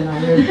question. I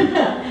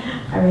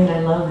mean, I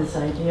love this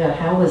idea.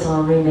 How was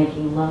Henri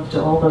making love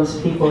to all those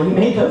people he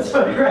made those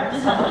photographs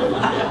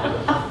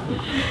of?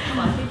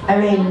 I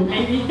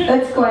mean,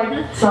 that's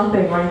quite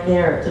something right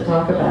there to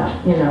talk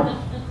about, you know.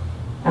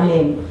 I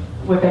mean,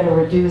 we're going to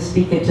reduce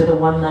Bieke to the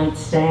one-night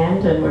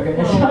stand, and we're going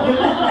to talk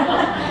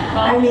about,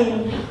 I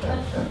mean,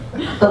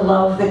 the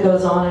love that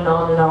goes on and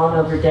on and on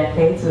over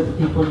decades with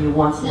the people you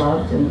once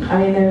loved. And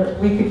I mean,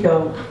 we could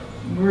go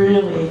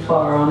really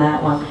far on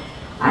that one.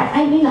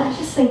 I mean, I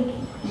just think,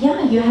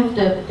 yeah, you have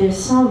to, there's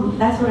some,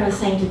 that's what I was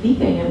saying to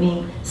Bieke, I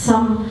mean,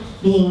 some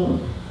being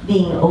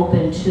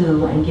open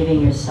to and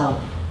giving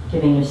yourself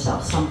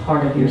some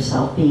part of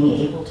yourself, being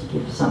able to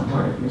give some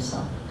part of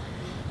yourself,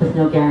 with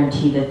no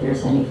guarantee that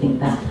there's anything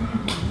back.